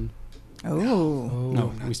 Episode 1? Oh.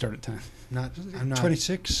 No, we start at 10. I'm not.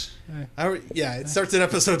 26. Yeah, it starts at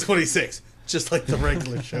episode 26, just like the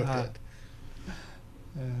regular show did.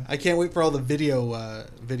 I can't wait for all the video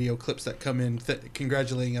clips that come in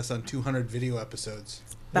congratulating us on 200 video episodes.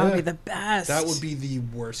 That would be the best. That would be the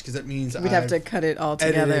worst because that means We'd have to cut it all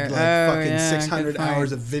together. edited like Oh, fucking yeah, 600 good point.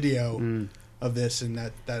 hours of video of this, and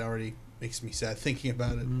that already makes me sad thinking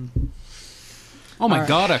about it. Oh my Alright.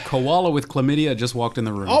 God, a koala with chlamydia just walked in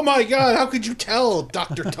the room. Oh my god, how could you tell,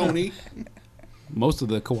 Dr. Tony? Most of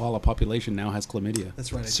the koala population now has chlamydia.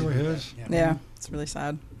 That's right. I So did it hear is. that. Yeah, it's really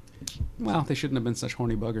sad. Well, they shouldn't have been such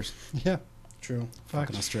horny buggers. Yeah. True.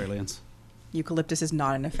 Fucking Australians. Eucalyptus is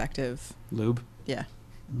not an effective. Lube. Yeah.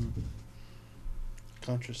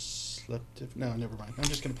 Contraceptive. No, never mind. I'm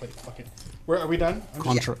just gonna play it. Fuck it. Where are we done?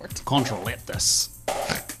 I'm just- Contraleptus.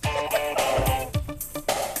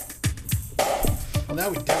 Well, now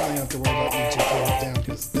we definitely have to worry about you two pulling it down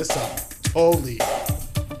because this song totally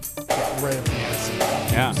got right up the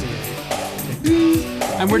ass.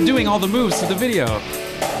 Yeah. And we're doing all the moves to the video.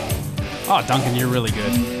 Oh, Duncan, you're really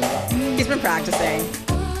good. He's been practicing.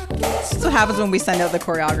 That's what happens when we send out the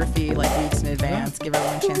choreography like weeks in advance. Give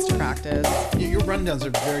everyone a chance to practice. Your rundowns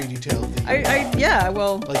are very detailed. Yeah,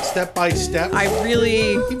 well, Like step by step. I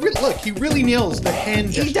really. Look, he really nails the hand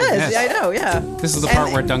gesture. He does. Yes. I know. Yeah. This is the And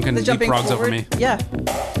part where Duncan the jumping leapfrogs over forward- me. Yeah.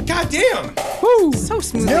 God damn! So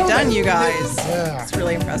smoothly Nailed done, it. you guys. Yeah. It's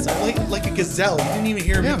really impressive. Like a gazelle. You didn't even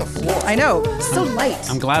hear him hit the floor. I know. So light.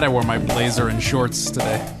 I'm glad I wore my blazer and shorts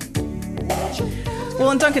today. Well,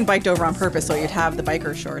 and Duncan biked over on purpose so you'd have the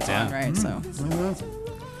biker shorts Yeah. on, right? So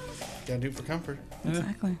Gotta do it for comfort.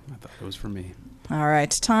 exactly. I thought it was for me. All right,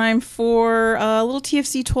 time for a little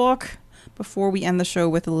TFC talk before we end the show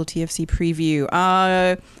with a little TFC preview.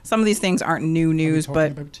 Some of these things aren't new news, Talking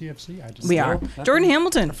but about TFC. I just we are. Jordan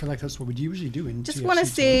Hamilton. I feel like that's what we'd usually do in Just TFC want to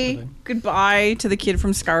talk, say but, goodbye to the kid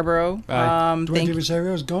from Scarborough. Bye. Dwayne Thank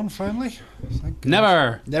Rosario's gone finally. Thank God.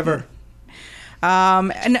 Never. Never.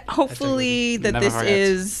 and hopefully that Never this forget.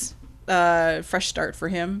 is a fresh start for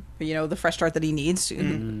him. You know, the fresh start that he needs.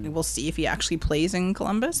 We'll see if he actually plays in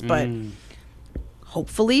Columbus, but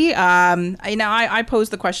hopefully. I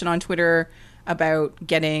posed the question on Twitter about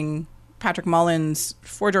getting Patrick Mullins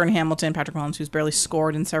for Jordan Hamilton. Patrick Mullins, who's barely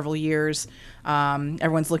scored in several years.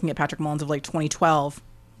 Everyone's looking at Patrick Mullins of like 2012.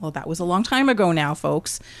 Well, that was a long time ago now,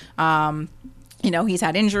 folks. He's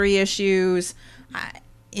had injury issues.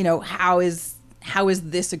 How is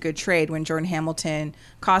this a good trade when Jordan Hamilton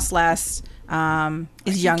costs less, is I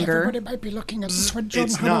think younger? everybody might be looking at the Jordan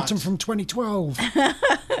It's Hamilton not. from 2012.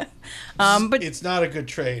 But It's not a good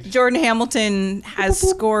trade. Jordan Hamilton has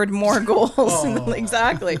scored more goals.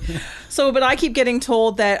 Exactly. So, but I keep getting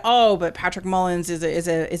told that, but Patrick Mullins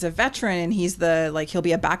is a veteran and he'll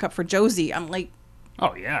be a backup for Josie. I'm like,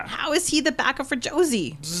 Oh, yeah. how is he the backup for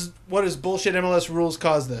Josie? What does bullshit MLS rules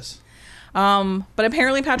cause this? But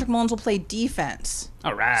apparently Patrick Mullins will play defense.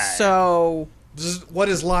 All right. So What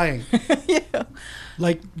is lying?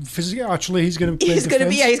 Like, physically, actually, he's going to play he's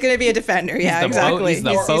gonna be a defender. Yeah, the exactly. He's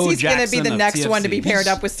the Bo He's gonna be Jackson the of next one to be TFC. paired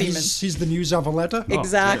up with Seaman. He's the new Zavaleta.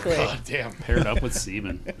 Exactly. God damn. Paired up with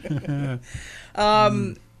Seaman.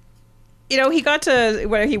 He got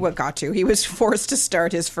to. He was forced to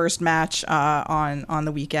start his first match on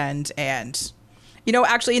the weekend, and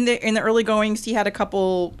actually in the early goings, he had a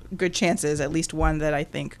couple good chances. At least one that I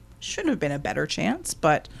think should have been a better chance,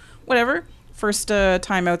 but whatever. First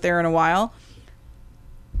time out there in a while.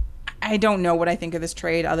 I don't know what I think of this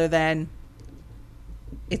trade, other than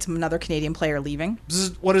it's another Canadian player leaving.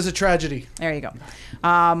 What is a tragedy? There you go.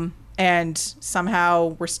 And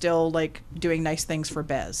somehow we're still like doing nice things for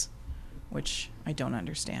Bez, which I don't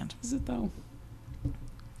understand. Is it, though?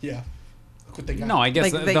 Yeah. Look what they got. No, I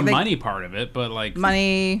guess Like, the they- money part of it, but, like,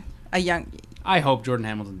 Money, I hope Jordan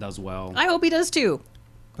Hamilton does well, I hope he does too.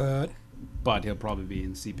 But but he'll probably be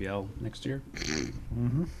in CPL next year.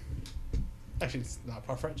 Actually, it's not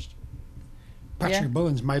far-fetched. Patrick Yeah.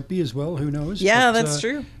 Mullins might be as well. Who knows? Yeah, But, that's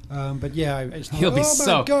true. But yeah, it's not. He'll be oh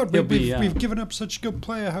so- my God, he'll be, we've given up such a good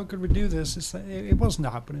player. How could we do this? It wasn't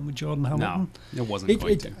happening with Jordan Hamilton. No, it wasn't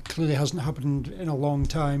going to. It clearly hasn't happened in a long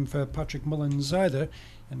time for Patrick Mullins either,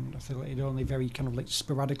 and I feel like it only very kind of like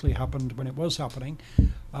sporadically happened when it was happening.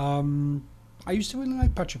 I used to really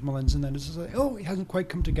like Patrick Mullins, and then it's just like, he hasn't quite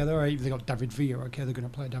come together. Right, they got David Villa. Okay, they're going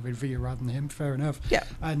to play David Villa rather than him. Fair enough. Yeah.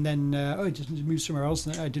 And then it just moved somewhere else.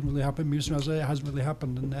 And it didn't really happen. Moved somewhere else. It hasn't really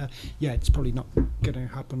happened. And it's probably not going to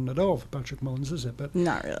happen at all for Patrick Mullins, is it? But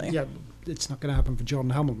Not really. yeah, it's not going to happen for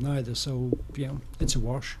Jordan Hamilton either. So it's a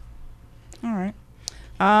wash. All right.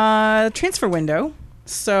 Transfer window.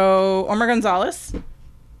 So Omar Gonzalez.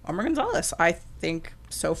 I think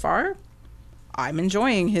so far, I'm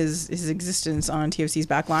enjoying his existence on TFC's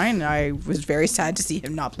back line. I was very sad to see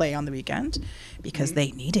him not play on the weekend because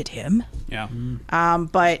they needed him. Yeah.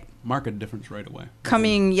 But Market difference right away.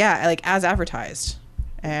 coming, as advertised,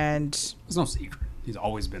 and There's no secret. He's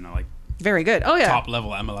always been a, very good. Oh yeah. top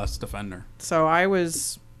level MLS defender. So I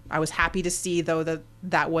was happy to see though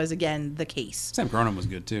that was again the case. Sam Cronin was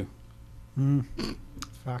good too.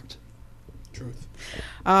 Fact. Truth.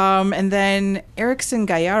 And then Erickson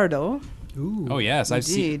Gallardo. Ooh. Oh yes, I've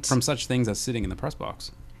seen Indeed. from such things as sitting in the press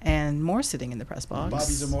box. And more sitting in the press box. Bobby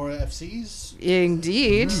Zamora FCs.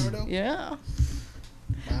 Indeed. Roberto? Yeah.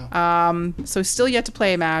 Wow. So still yet to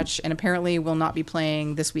play a match, and apparently will not be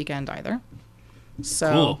playing this weekend either.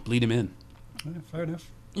 So Cool, bleed him in. Yeah, fair enough.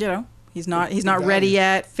 you know, he's not value. ready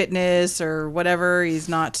yet, fitness or whatever. He's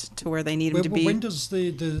not to where they need him to be. When does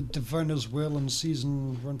the Venezuelan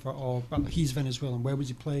season run for? Oh, well, he's Venezuelan. Where was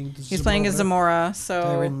he playing? He's playing as Zamora, They're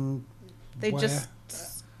so in they where? just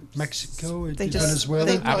Mexico. they just- Venezuela.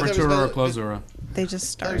 they- No, that was Apertura or the- clausura. they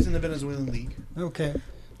just That was started. in the Venezuelan league. Okay,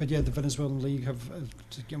 but yeah, the Venezuelan league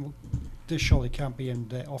they surely can't be in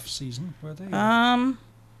their off season, were they?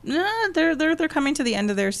 No, they're coming to the end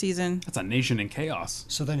of their season, That's a nation in chaos.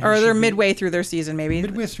 So then, he or should they're be midway through their season, maybe.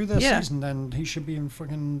 midway through their Yeah. season. Then he should be in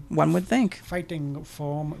fucking One would think. fighting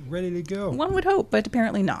form, ready to go. One would hope, but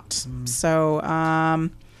apparently not. So,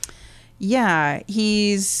 yeah,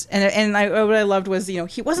 he's and what I loved was he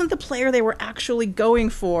wasn't the player they were actually going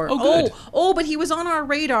for. Oh, good. But he was on our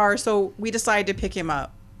radar, so we decided to pick him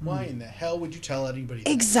up. Why in the hell would you tell anybody that?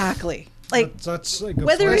 Exactly. Like That's a good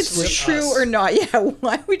whether place. it's true or not, yeah.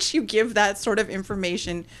 Why would you give that sort of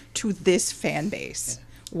information to this fan base?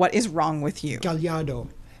 What is wrong with you? Gallardo,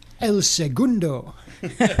 El Segundo.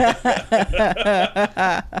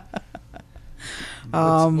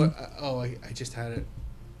 I just had it.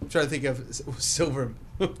 I'm trying to think of silver.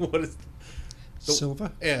 What is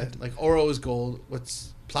Silver. Yeah, like oro is gold.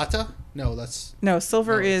 What's plata? No, that's No,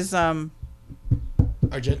 silver No. is Argenta.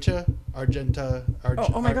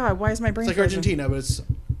 Oh my god, why is my brain It's like frozen? Argentina, but it's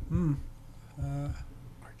Uh,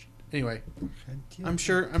 anyway. Argentina.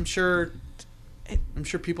 I'm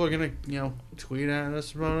sure people are gonna tweet at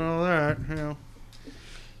us about all that.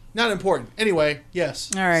 Not important. Anyway, yes.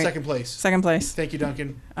 All right. Second place. Second place. Thank you,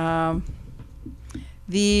 Duncan.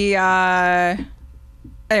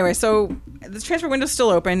 Anyway, so the transfer window's still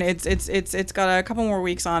open. It's got a couple more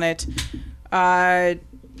weeks on it.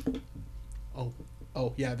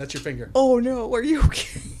 Oh yeah, that's your finger. Oh no, are you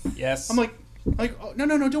okay? Yes. I'm like, oh, no,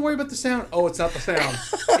 don't worry about the sound. Oh, it's not the sound.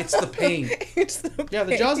 It's the pain. It's the Yeah,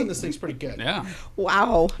 the jaws in this thing's pretty good. Yeah.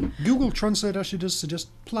 Wow. Google Translate actually does suggest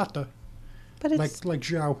plata, But it's like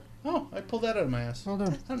Zhao. Oh, I pulled that out of my ass. Well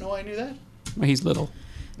done. I don't know why I knew that. Well, he's little.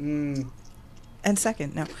 and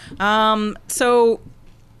second, no. So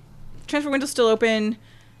transfer window's still open.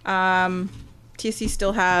 TSC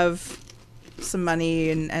still have some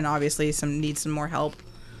money and obviously need some more help,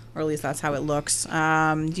 or at least that's how it looks.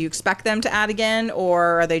 Do you expect them to add again,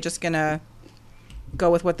 or are they just gonna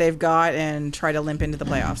go with what they've got and try to limp into the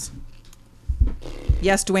playoffs?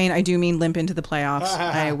 Yes, Dwayne, I do mean limp into the playoffs.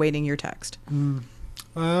 I'm awaiting your text.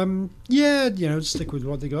 Yeah, stick with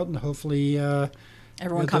what they got, and hopefully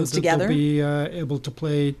Everyone comes together. They'll be able to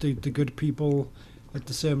play the good people at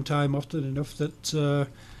the same time often enough that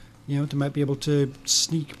they might be able to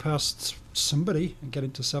sneak past somebody and get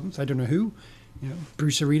into seventh. I don't know who.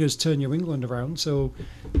 Bruce Arenas turned New England around, so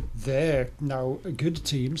they're now a good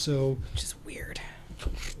team. So Which is weird.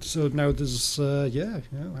 now there's I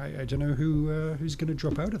don't know who's going to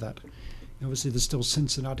drop out of that. Obviously, there's still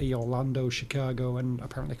Cincinnati, Orlando, Chicago, and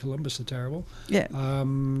apparently Columbus are terrible. Yeah.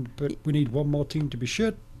 But we need one more team to be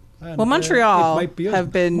shit. And, Well, Montreal it might be us.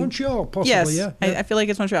 have been- Montreal, possibly, Yes, yeah. I feel like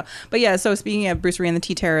it's Montreal. But yeah, so speaking of Bruce Arena and the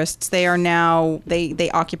T-Terrorists, they are now,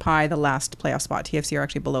 they occupy the last playoff spot. TFC are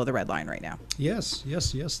actually below the red line right now. Yes, they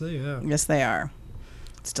are. Yes, they are.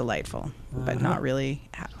 It's delightful, but not really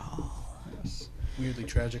at all. Weirdly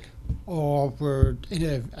tragic. Or we're in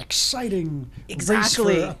an exciting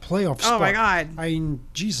Exactly. race for a playoff spot. Oh my God. I mean,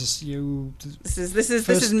 Jesus, This is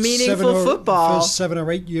first meaningful 7 or- football. First 7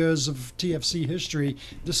 or 8 years of TFC history,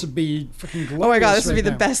 this would be freaking glorious. Oh my God, this would be right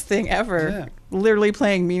the now. best thing ever. Yeah. Literally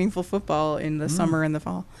playing meaningful football in the summer and the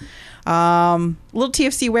fall. Little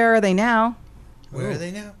TFC, where are they now? Where are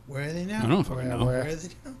they now? Where are they now? I don't know if I know. Where are they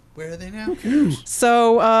now? Where are they now?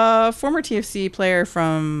 So, former TFC player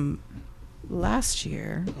from last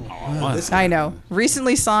year. Oh, This I know.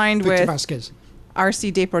 Recently signed Victor with Vasquez.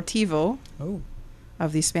 RC Deportivo Oh.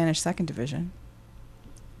 of the Spanish second division.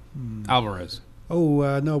 Alvarez.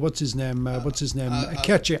 Oh, no, what's his name?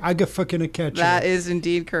 Akeche. Aga fucking Akeche. That is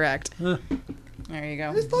indeed correct. Huh. There you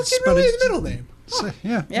go. It's fucking really his middle name.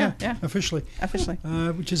 Yeah. Officially. Officially.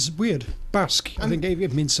 Which is weird. Basque. I think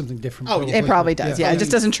it means something different. Oh, yeah. It probably does. Yeah, Yeah. it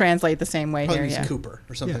just doesn't translate the same way Probably here. means Yeah. Cooper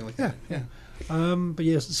or something like that. Yeah. But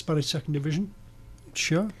yes, the Spanish second division.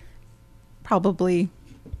 Sure. Probably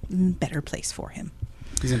better place for him.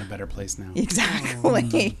 He's in a better place now.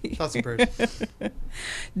 Exactly. Thoughts and prayers.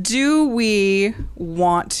 Do we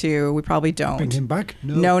want to? We probably Bring don't. him back?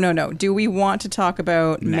 No. No. Do we want to talk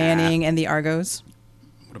about Nah. Manning and the Argos?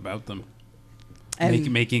 What about them?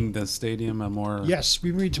 And making the stadium a more Yes,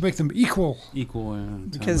 we need to make them equal. equal.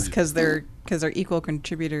 because they're equal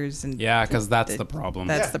contributors, and Yeah, because that's the problem.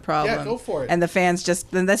 that's Yeah, the problem. yeah, go for it. And the fans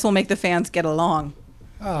then this will make the fans get along.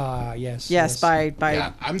 Ah, yes. Yes, by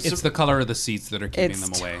Yeah, it's the color of the seats that are keeping it's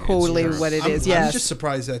them away. totally It's what it I'm, is. I'm Yes, just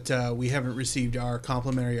surprised that we haven't received our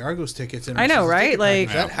complimentary Argos tickets. In our I know, season right? ticket Like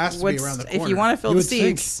package. that has to be what's- around the corner. if you want to fill You the would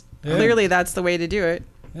think. seats, Yeah. clearly that's the way to do it.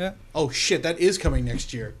 Yeah. Oh shit, that is coming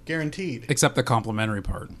next year, guaranteed. Except the complimentary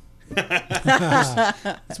part.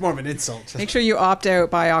 It's more of an insult. Make sure you opt out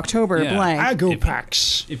by October Yeah. blank. Aggo If-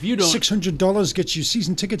 packs. if you don't- $600 gets you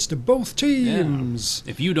season tickets to both teams.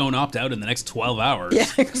 If you don't opt out in the next 12 hours, Yeah,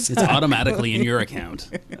 it's automatically in your account.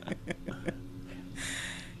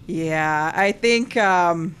 Yeah, I think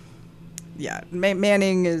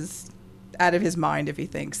Manning is out of his mind if he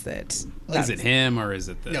thinks that. Is it him or is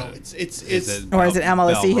it the? No, it's Or is it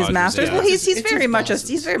MLSE Bell his Rogers? masters? Yeah. Well, he's It's very his much bosses.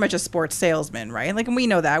 he's very much a sports salesman, right? Like, and we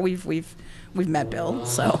know that we've met Bill,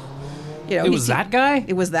 so you know It was that guy.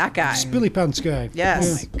 It was that guy. Billy Pants guy.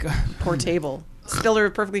 Yes, God. poor table. Spiller,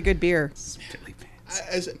 perfectly good beer.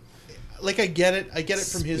 as like I get it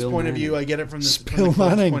from his Spill point of Manning. view. I get it from the Spill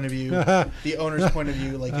club's Manning. point of view, the owner's point of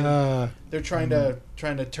view. Like they're trying to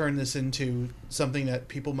turn this into something that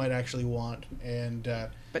people might actually want, and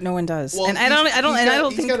But no one does. well, and I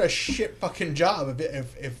don't he's think got a shit fucking job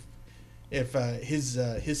if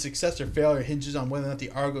his success or failure hinges on whether or not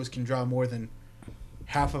the Argos can draw more than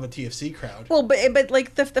half of a TFC crowd. Well, but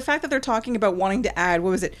like the fact that they're talking about wanting to add,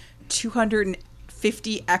 what was it,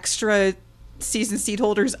 250 extra season seat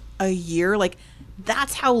holders a year, like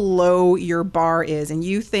that's how low your bar is, and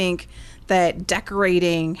you think that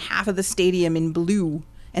decorating half of the stadium in blue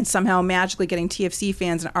and somehow magically getting TFC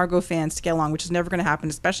fans and Argo fans to get along, which is never going to happen,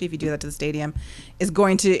 especially if you do that to the stadium,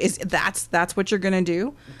 that's what you're going to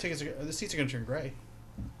do? The seats are going to turn gray.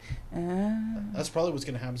 That's probably what's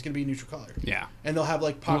going to happen. It's going to be a neutral color. Yeah. And they'll have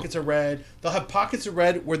like pockets of red. They'll have pockets of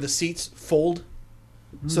red where the seats fold,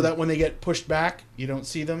 so that when they get pushed back, you don't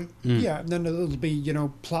see them. Yeah, and then it'll be,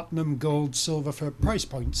 platinum, gold, silver for price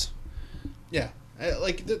points. Yeah,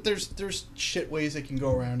 there's shit ways they can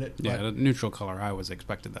go around it. Yeah, but the neutral color. I always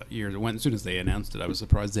expected that years. As soon as they announced it, I was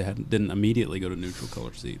surprised they didn't immediately go to neutral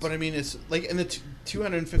color seats. But I mean, it's like in the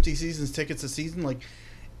 250 seasons tickets a season, like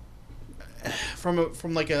from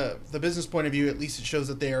the business point of view, at least it shows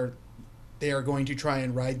that they are going to try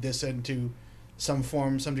and ride this into some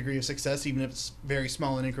degree of success, even if it's very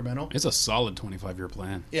small and incremental. It's a solid 25-year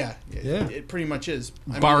plan, Yeah, Yeah. it pretty much is.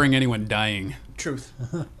 I mean, barring anyone dying. truth,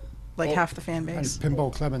 Like Oh. half the fan And base.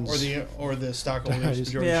 Pinball Clemens. or the stockholders, Dies.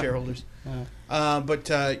 majority Yeah. shareholders. But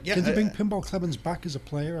yeah, Can they bring Pinball Clemens back as a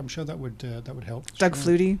player? I'm sure that would help. Doug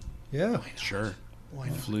Flutie. Yeah. Sure. why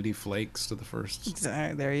not? Flutie flakes to the first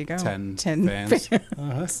There you go. 10 10 fans.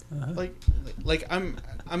 Like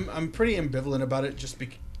I'm pretty ambivalent about it, just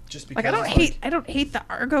because Like I don't hate the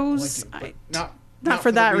Argos. Not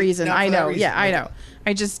for that reason. not I for that know. reason. Yeah, I Like,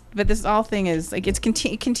 know. But this all thing is like it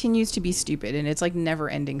continues to be stupid, and it's like never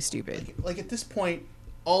ending stupid. Like at this point,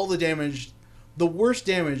 all the worst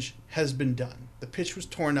damage has been done. The pitch was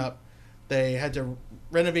torn up. They had to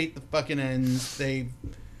renovate the fucking ends.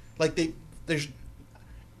 There's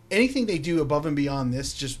anything they do above and beyond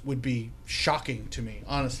this just would be shocking to me,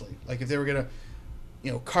 honestly. Like if they were gonna,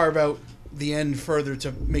 carve out the end further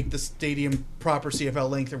to make the stadium proper CFL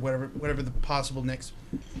length or whatever the possible next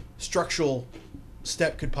structural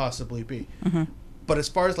step could possibly be. Mm-hmm. But as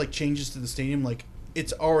far as like changes to the stadium, like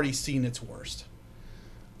it's already seen its worst.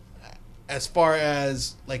 As far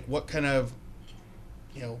as like what kind of,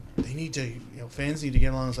 they need to, fans need to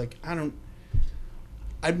get along. It's like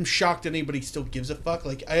I'm shocked that anybody still gives a fuck.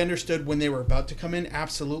 Like I understood when they were about to come in,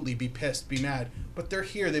 absolutely be pissed, be mad. But they're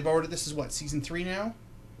here. They've already. This is what, season 3 now.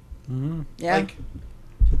 Yeah. Like,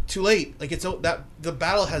 too late. Like that the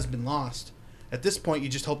battle has been lost. At this point, you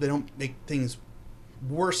just hope they don't make things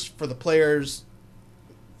worse for the players,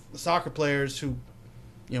 the soccer players who,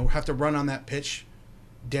 have to run on that pitch.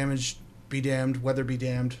 Damage be damned, weather be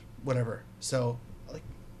damned, whatever. So, like,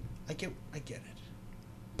 I get it.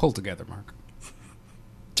 Pull together, Mark.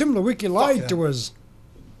 Tim Lewicki lied them. to us.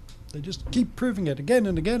 They just keep proving it again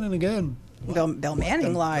and again and again. Bill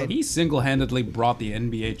Manning lied. He single-handedly brought the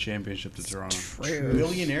NBA championship to Toronto. True.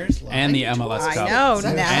 Billionaires lying And the to MLS us. Cup. I know, Is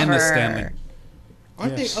that- never. And the Stanley.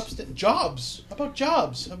 Aren't Yes. they upstate? Jobs. How about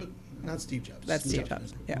Jobs? How about not Steve Jobs? That's Steve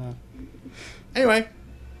Jobs. Yeah. Anyway,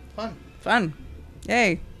 fun. Fun.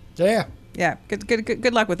 Yay. Yeah. Yeah.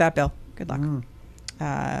 Good luck with that, Bill. Good luck. Never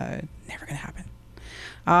gonna happen.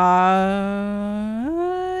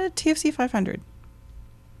 TFC 500.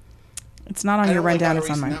 It's not on I your don't like rundown. auto It's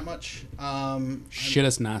on racing mine. that much.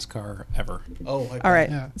 Shittest NASCAR ever. Oh, All right.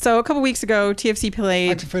 Yeah. So a couple weeks ago, TFC I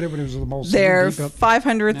played preferred it when it was the most their indie, but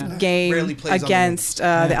 500th Yeah. game Rarely plays on the against the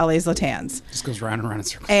LA Zlatans. Just goes round and round in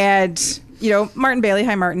circles. And, Martin Bailey,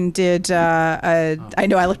 hi Martin, did, I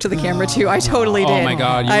know I looked to the camera too. I totally did. Oh my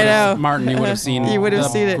God! I know. Martin, you would have seen. You would have the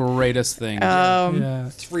seen it. Greatest thing. yeah.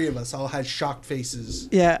 Three of us all had shocked faces.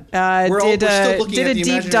 Yeah, We're still looking did at a the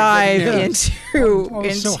deep imaginary dive gun. into I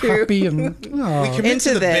was so happy and Commit Into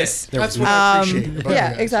to the this. bit. That's what I appreciate about yeah,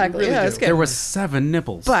 you guys. exactly. We really Yeah, do. it's good. there was 7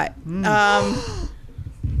 nipples. But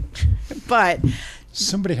but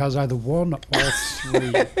somebody has either 1 or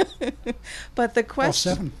 3 but the or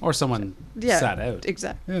question 7. or someone yeah, sat out.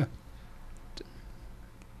 exactly.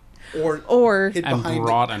 Yeah. Or hid And behind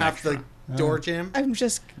brought an half the door jam. I'm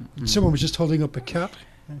just Someone was just holding up a cat.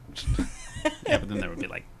 Yeah, but then there would be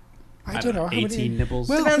like I don't know how 18 many. nipples.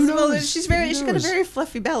 Well, depends. who Well, knows? she's Who she's got a knows? very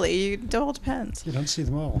fluffy belly. It all depends. You don't see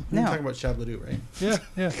them all. We're No. talking about Shabladoo, right? Yeah,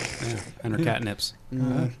 yeah. Yeah, and her cat nips.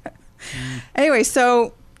 Anyway,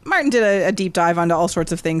 so Martin did a deep dive onto all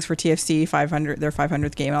sorts of things for TFC 500, their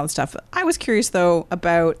 500th game and all that stuff. I was curious though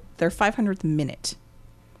about their 500th minute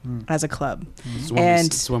as a club.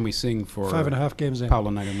 It's when we sing for 5.5 games in. Paulo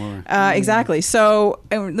Nagamura. Exactly. So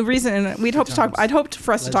the reason, and we'd hope to talk. I'd hoped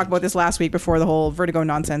for us to talk about this last week before the whole Vertigo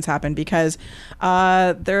nonsense happened because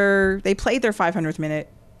they played their 500th minute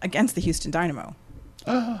against the Houston Dynamo.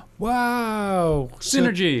 Wow.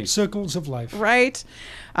 Synergy. Circles of life. Right,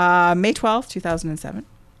 May 12th, 2007.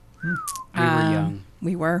 We were young.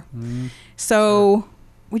 We were. So,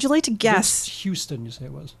 would you like to guess? Against Houston, you say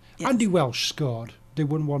it was. Yes. Andy Welsh scored. They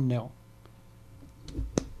won 1-0.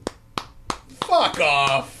 Fuck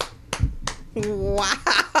off.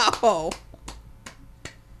 Wow.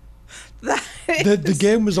 The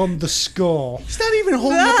game was on the score. He's not even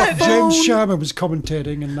holding up a phone. James Sharma was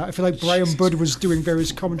commentating, and I feel like Brian Budd was doing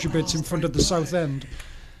various commentary bits in front of the South End.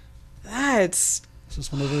 That's This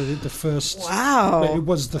is one of the first. wow. It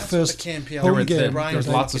was the That's what first the CanPL There home were, game. Brian there was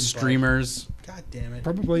Budd lots of can buy. streamers. God damn it.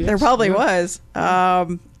 Probably. There yes. probably Yeah. was.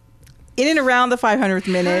 In and around the 500th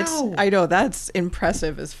minute. How? I know, that's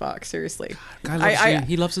impressive as fuck, seriously. Guy loves I-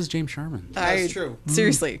 he loves his James Sharman. That's true.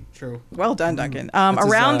 Seriously. True. Well done, Duncan. That's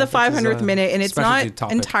his, Around the that's his, 500th minute, and it's specialty not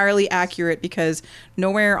topic. entirely accurate because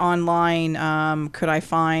nowhere online could I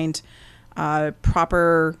find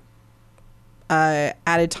proper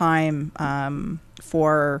added time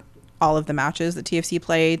for all of the matches that TFC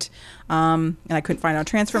played. And I couldn't find it on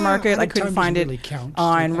Transfer Market. I added couldn't time find doesn't it really count.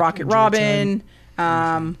 on Like Rocket injury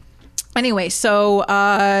Robin. Anyway, so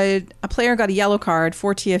a player got a yellow card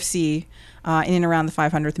for TFC in and around the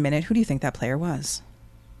 500th minute. Who do you think that player was?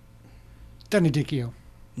 Danny Dicchio.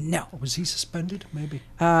 No. Or was he suspended? Maybe.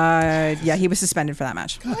 Yeah, he was suspended for that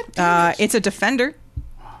match. It's a defender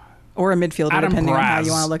or a midfielder, Adam depending on how Braz.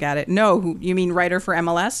 you want to look at it. No, you mean writer for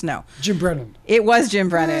MLS? No, Jim Brennan. it was Jim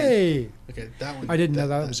Brennan. Hey. Okay, that one. I didn't know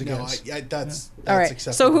that was a no, guess. that's All right.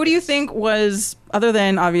 acceptable. So who do you think was, other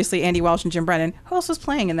than obviously Andy Welsh and Jim Brennan, who else was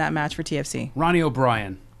playing in that match for TFC? Ronnie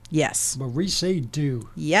O'Brien, Yes. Maurice Du.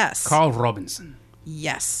 Yes. Carl Robinson,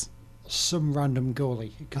 Yes. Some random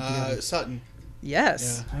goalie. It could be any- Sutton.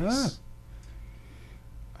 Yes. Yeah. Ah.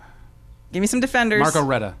 Give me some defenders. Marco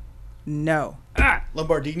Retta. No.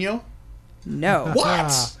 Lombardino. No.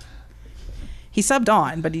 What? He subbed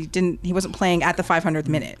on, but he wasn't playing at the 500th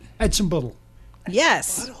minute. Edson Buddle.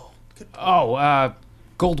 Yes. Oh,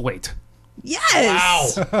 Goldweight.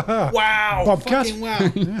 Yes. Wow. Bobcat. Fucking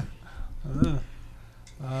wow.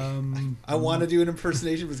 I want to do an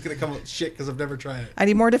impersonation, but it's gonna come out shit because I've never tried it. I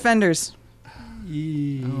need more defenders.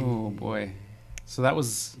 Oh boy. So that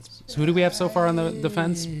was. So who do we have so far on the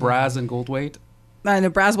defense? Braz and Goldweight. No,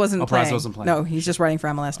 Braz wasn't Oh, playing. Braz wasn't playing. No, he's just writing for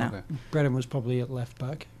MLS now. Okay. Brennan was probably at left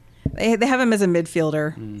back. They have him as a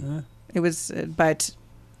midfielder. Mm. It was, but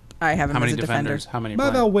I have him How many as a defender. defenders? How many?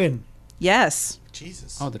 Marvel playing? Win. Yes.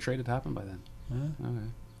 Jesus. Oh, the trade had happened by then. Okay.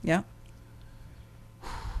 Yeah.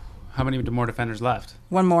 How many more defenders left?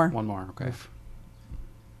 One more. One more. Okay.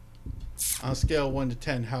 On a scale of 1 to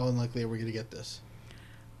 10, how unlikely are we gonna get this?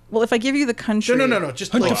 Well, if I give you the country. No.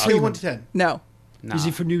 Just Hunter like scale Freeman. 1 to 10. No. No. Is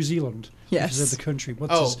he from New Zealand? Yes. Is that the country?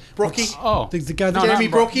 What's Oh, his, Brookie. Oh. the guy that No, Jeremy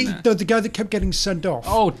not Bro- Brokey? the guy that kept getting sent off.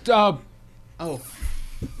 Oh, Oh,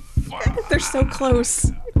 They're so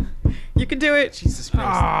close. You can do it. Jesus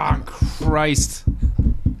Christ. Christ.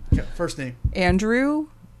 Okay, first name. Andrew.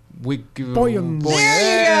 Boyens.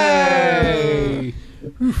 Hey.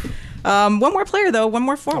 One more player, though. One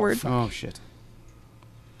more forward. Oh shit.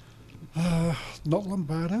 Not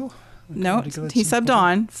Lombardo. No, Somebody got he some- subbed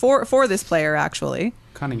on for this player, actually.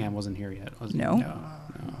 Cunningham wasn't here yet, was he? No.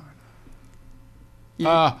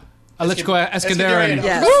 Electrico Eskandarian.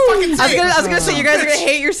 Yes. Fucking say it. I was gonna say you guys are gonna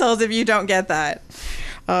hate yourselves if you don't get that.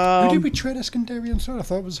 Who did we trade Eskandarian for? I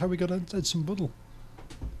thought it was how we got Edson Buddle.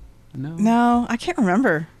 No. No, I can't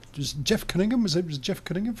remember. Just Jeff Cunningham? Was Jeff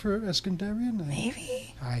Cunningham for Eskandarian?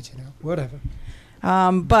 Maybe. I don't know. Whatever.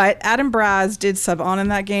 But Adam Braz did sub on in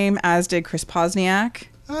that game, as did Chris Pozniak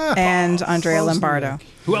and Andrea Pozniak. Lombardo.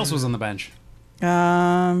 Who else was on the bench? Do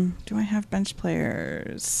I have bench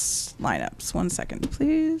players lineups? 1 second,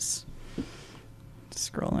 please.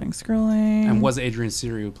 Scrolling. And was Adrian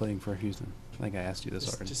Serio playing for Houston? I think I asked you this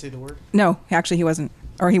already. Just say the word. No, actually he wasn't.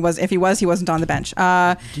 Or he was. If he was, he wasn't on the bench.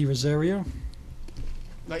 Di Rosario?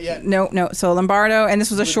 Not yet. No. So Lombardo, and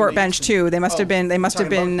this was a short Literally. bench too. They must have been. They must have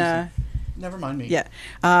talking been. about Never mind me. Yeah.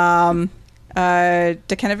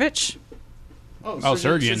 Dekanovic, Oh,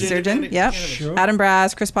 Surgeon. Yep. Sure. Adam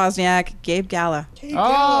Braz, Chris Pozniak, Gabe Gala.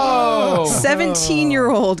 Oh!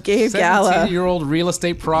 17-year-old Gabe Gala. 17-year-old real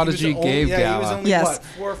estate prodigy Gabe He was Gala. only, Yes. what,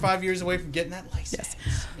 4 or 5 years away from getting that license.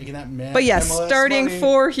 Yes. Making that man. But yes, MLS starting money.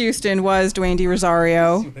 for Houston was Dwayne Di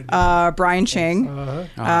Rosario, Brian Ching,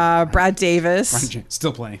 Brad Davis.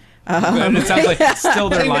 Still playing. It sounds like it's still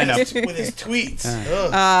their lineup. With his tweets.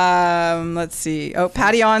 Ugh. Let's see. Oh,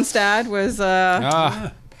 Patty Onstad was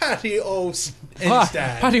Patty O's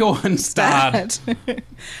Patty Owenstad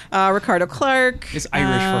Ricardo Clark. is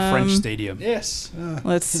Irish for French Stadium. Yes.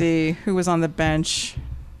 Let's see who was on the bench.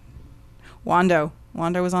 Wando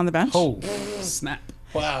was on the bench. Oh, snap.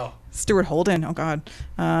 Wow. Stuart Holden. Oh God.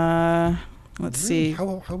 Let's see.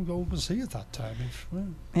 How old was he at that time?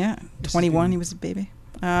 Yeah, 21. He was a baby.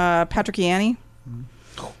 Patrick Yanni.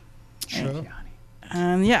 Sure.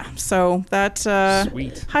 Yeah, so that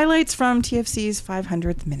Sweet. highlights from TFC's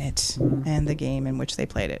 500th minute and the game in which they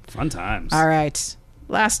played it. Fun times. All right,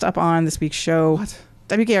 last up on this week's show,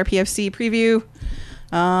 WKRPFC preview.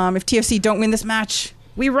 If TFC don't win this match,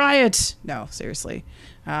 we riot. No, seriously.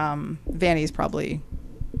 Vanny's probably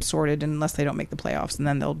sorted unless they don't make the playoffs, and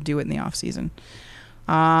then they'll do it in the off season.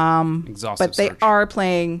 Exhaustive But they search. are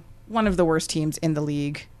playing one of the worst teams in the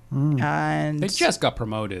league, and They just got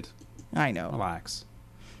promoted. I know. Relax.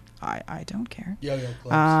 I don't care. Yo-yo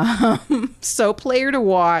clubs. So player to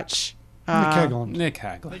watch, Nick Hagland. Nick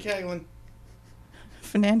Hagler. Nick Hagland.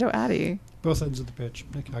 Fernando Addy. Both ends of the pitch.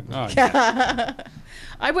 Nick Hagland. Oh, yeah.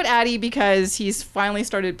 I would Addy because he's finally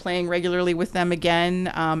started playing regularly with them again,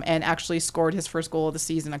 and actually scored his first goal of the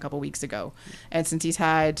season a couple weeks ago. And since he's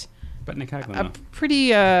had But Nick Hagler.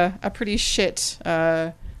 a pretty shit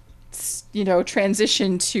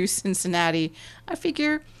transition to Cincinnati, I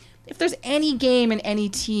figure if there's any game and any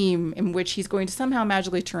team in which he's going to somehow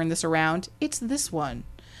magically turn this around, it's this one.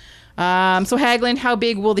 So Hagland, how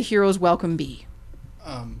big will the hero's welcome be?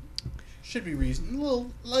 Should be reason. A little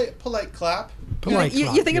polite clap. Polite You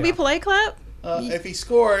clap, think it'd be yeah. polite clap? If he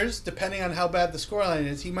scores, depending on how bad the scoreline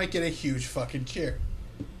is, he might get a huge fucking cheer.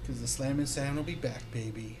 Because the Slam and Sam will be back,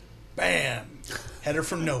 baby. Bam! Header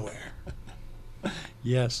from nowhere.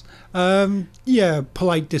 Yes. Yeah,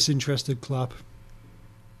 polite, disinterested clap.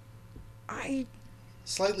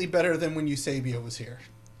 Slightly better than when Eusebio was here.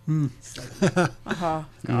 God.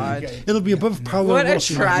 Okay. It'll be above Paolo What a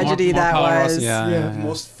Rossi. tragedy that Paolo Rossi, was. Yeah, Yeah. yeah, The yeah.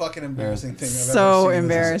 most fucking embarrassing thing I've So ever seen.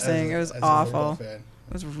 embarrassing. It was as a awful. football fan.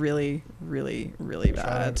 It was really, really, really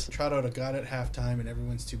bad. Trout have got it halftime, and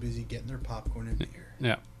everyone's too busy getting their popcorn and beer.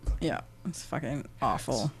 Yeah. Yeah, it's fucking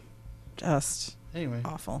awful. Just Anyway,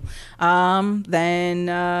 awful. Then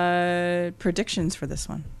predictions for this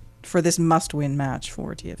one, for this must-win match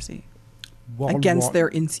for TFC against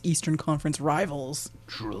their Eastern Conference rivals.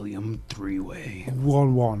 Trillium three-way.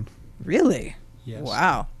 1-1. Really? Yes.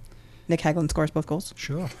 Wow. Nick Hagland scores both goals.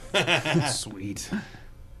 Sure. Sweet.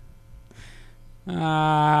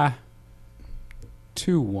 2-1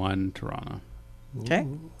 Toronto. Okay.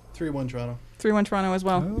 3-1 Toronto. 3-1 Toronto as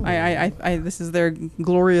well. Oh. I this is their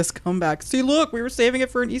glorious comeback. See, look, we were saving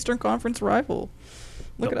it for an Eastern Conference rival.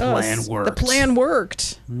 Look The at us. plan The worked. plan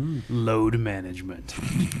worked. Load management.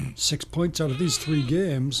 6 points out of these 3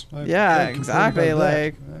 games. I Yeah, can't complain exactly. about that.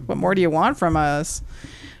 Like, what more do you want from us?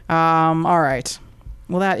 All right.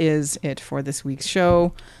 Well, that is it for this week's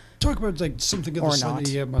show. Talk about like something of Or the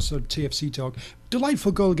slightly my sort of TFC talk.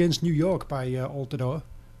 Delightful goal against New York by Altidore.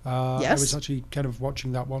 I Yes. was actually kind of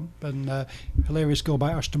watching that one, and hilarious goal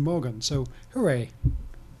by Ashton Morgan. So hooray!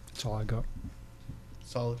 That's all I got.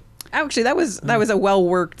 Solid. Actually, that was a well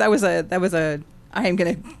worked. That was a I am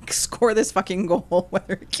gonna score this fucking goal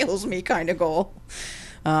whether it kills me kind of goal.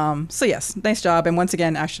 So yes, nice job. And once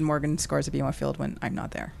again, Ashton Morgan scores at BMO Field when I'm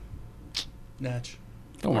not there. Natch.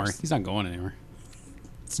 Don't worry. He's not going anywhere.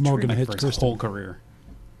 It's Morgan true. hits For his Kristen. whole career.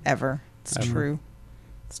 Ever. It's Ever. true.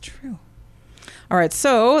 It's true. All right,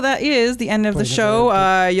 so that is the end of the Played show.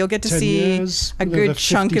 about You'll get to 10 see years, a another good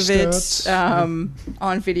chunk 50 of it starts.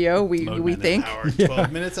 on video. We think. Hour and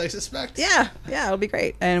 12 minutes, I suspect. Yeah, it'll be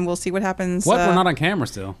great, and we'll see what happens. What? We're not on camera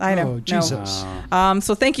still. I know. Oh, Jesus. No.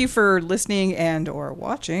 So thank you for listening and or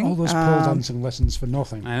watching. All those pole dancing lessons for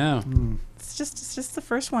nothing. I know. It's just the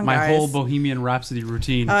first one, My guys. whole Bohemian Rhapsody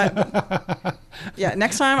routine. Yeah,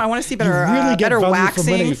 next time I want to see better really get better value for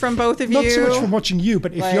waxing money. from both of Not you. so much from watching you,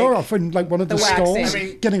 but if Like, you're off in like one of the, the waxing. stalls I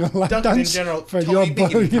mean, getting a lap Duncan in dance general, for Tony your being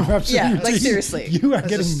Bohemian in- Rhapsody Yeah, like, routine, seriously. you are That's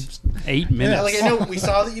getting... just- 8 minutes. Like, I know we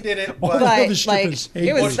saw that you did it, but the but like strippers hate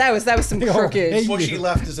it was you. that was some They all crooked. hate what she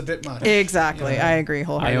left is a bit much. Exactly, I agree I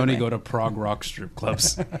wholeheartedly. only go to prog rock strip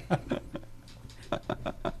clubs.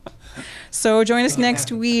 So join us next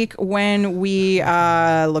week when we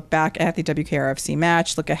look back at the WKRFC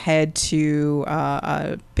match, look ahead to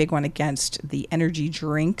a big one against the Energy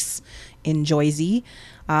Drinks in Jersey,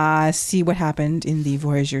 see what happened in the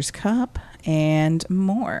Voyageurs Cup, and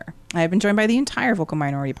more. I've been joined by the entire Vocal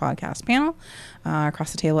Minority Podcast panel.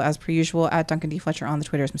 Across the table, as per usual, at Duncan D. Fletcher on the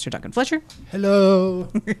Twitter is Mr. Duncan Fletcher. Hello.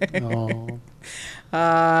 Oh.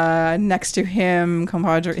 Next to him,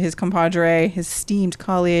 his compadre, his esteemed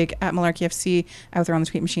colleague at Malarkey FC, out there on the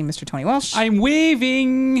tweet machine, Mr. Tony Walsh. I'm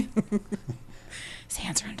waving. His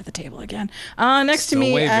hands are under the table again. Next Still to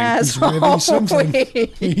me, waving. as He's waving something.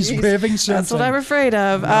 always. He's waving something. That's what I'm afraid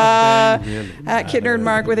of. Nothing really At Kid Nerd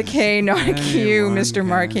Mark with a K, not a Q, Anyone Mr.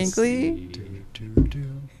 Mark can Hinkley.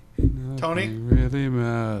 Tony, Really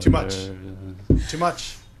matters. Too much. Too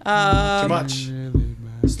much. Too much.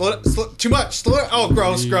 Too much. Slow it. Oh,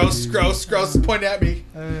 gross. Point at me.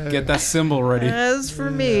 Get that symbol ready. As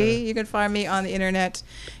for me, you can find me on the internet.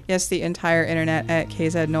 Yes, the entire internet at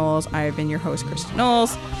KZ Knowles. I have been your host, Kristen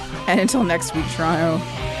Knowles. And until next week, Toronto.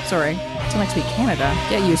 Sorry, until next week, Canada.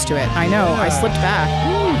 Get used to it. I know, I slipped back.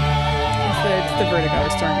 It's the vertigo.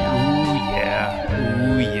 It's throwing me off. Ooh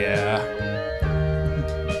yeah. Ooh yeah.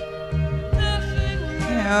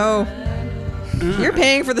 No. You're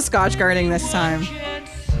paying for the Scotch guarding this time.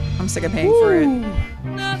 I'm sick of paying for it.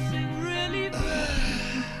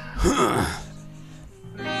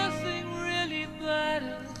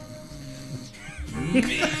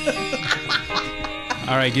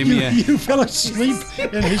 All right, give me a. You fell asleep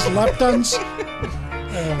in his lap dance.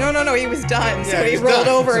 No, he was done. So Yeah, he he's rolled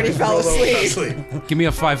done. over and he fell Rolled over, asleep. Give me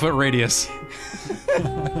a 5-foot radius.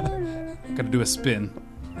 Gotta do a spin.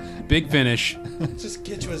 Big finish. Just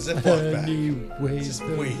get you a Ziploc bag. Anyways, Just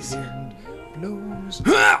the waste. wind blows.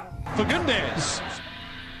 For goodness!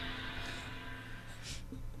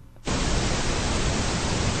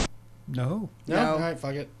 No. No? No. All right,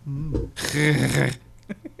 fuck it. More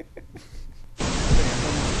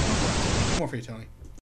for you, Tony.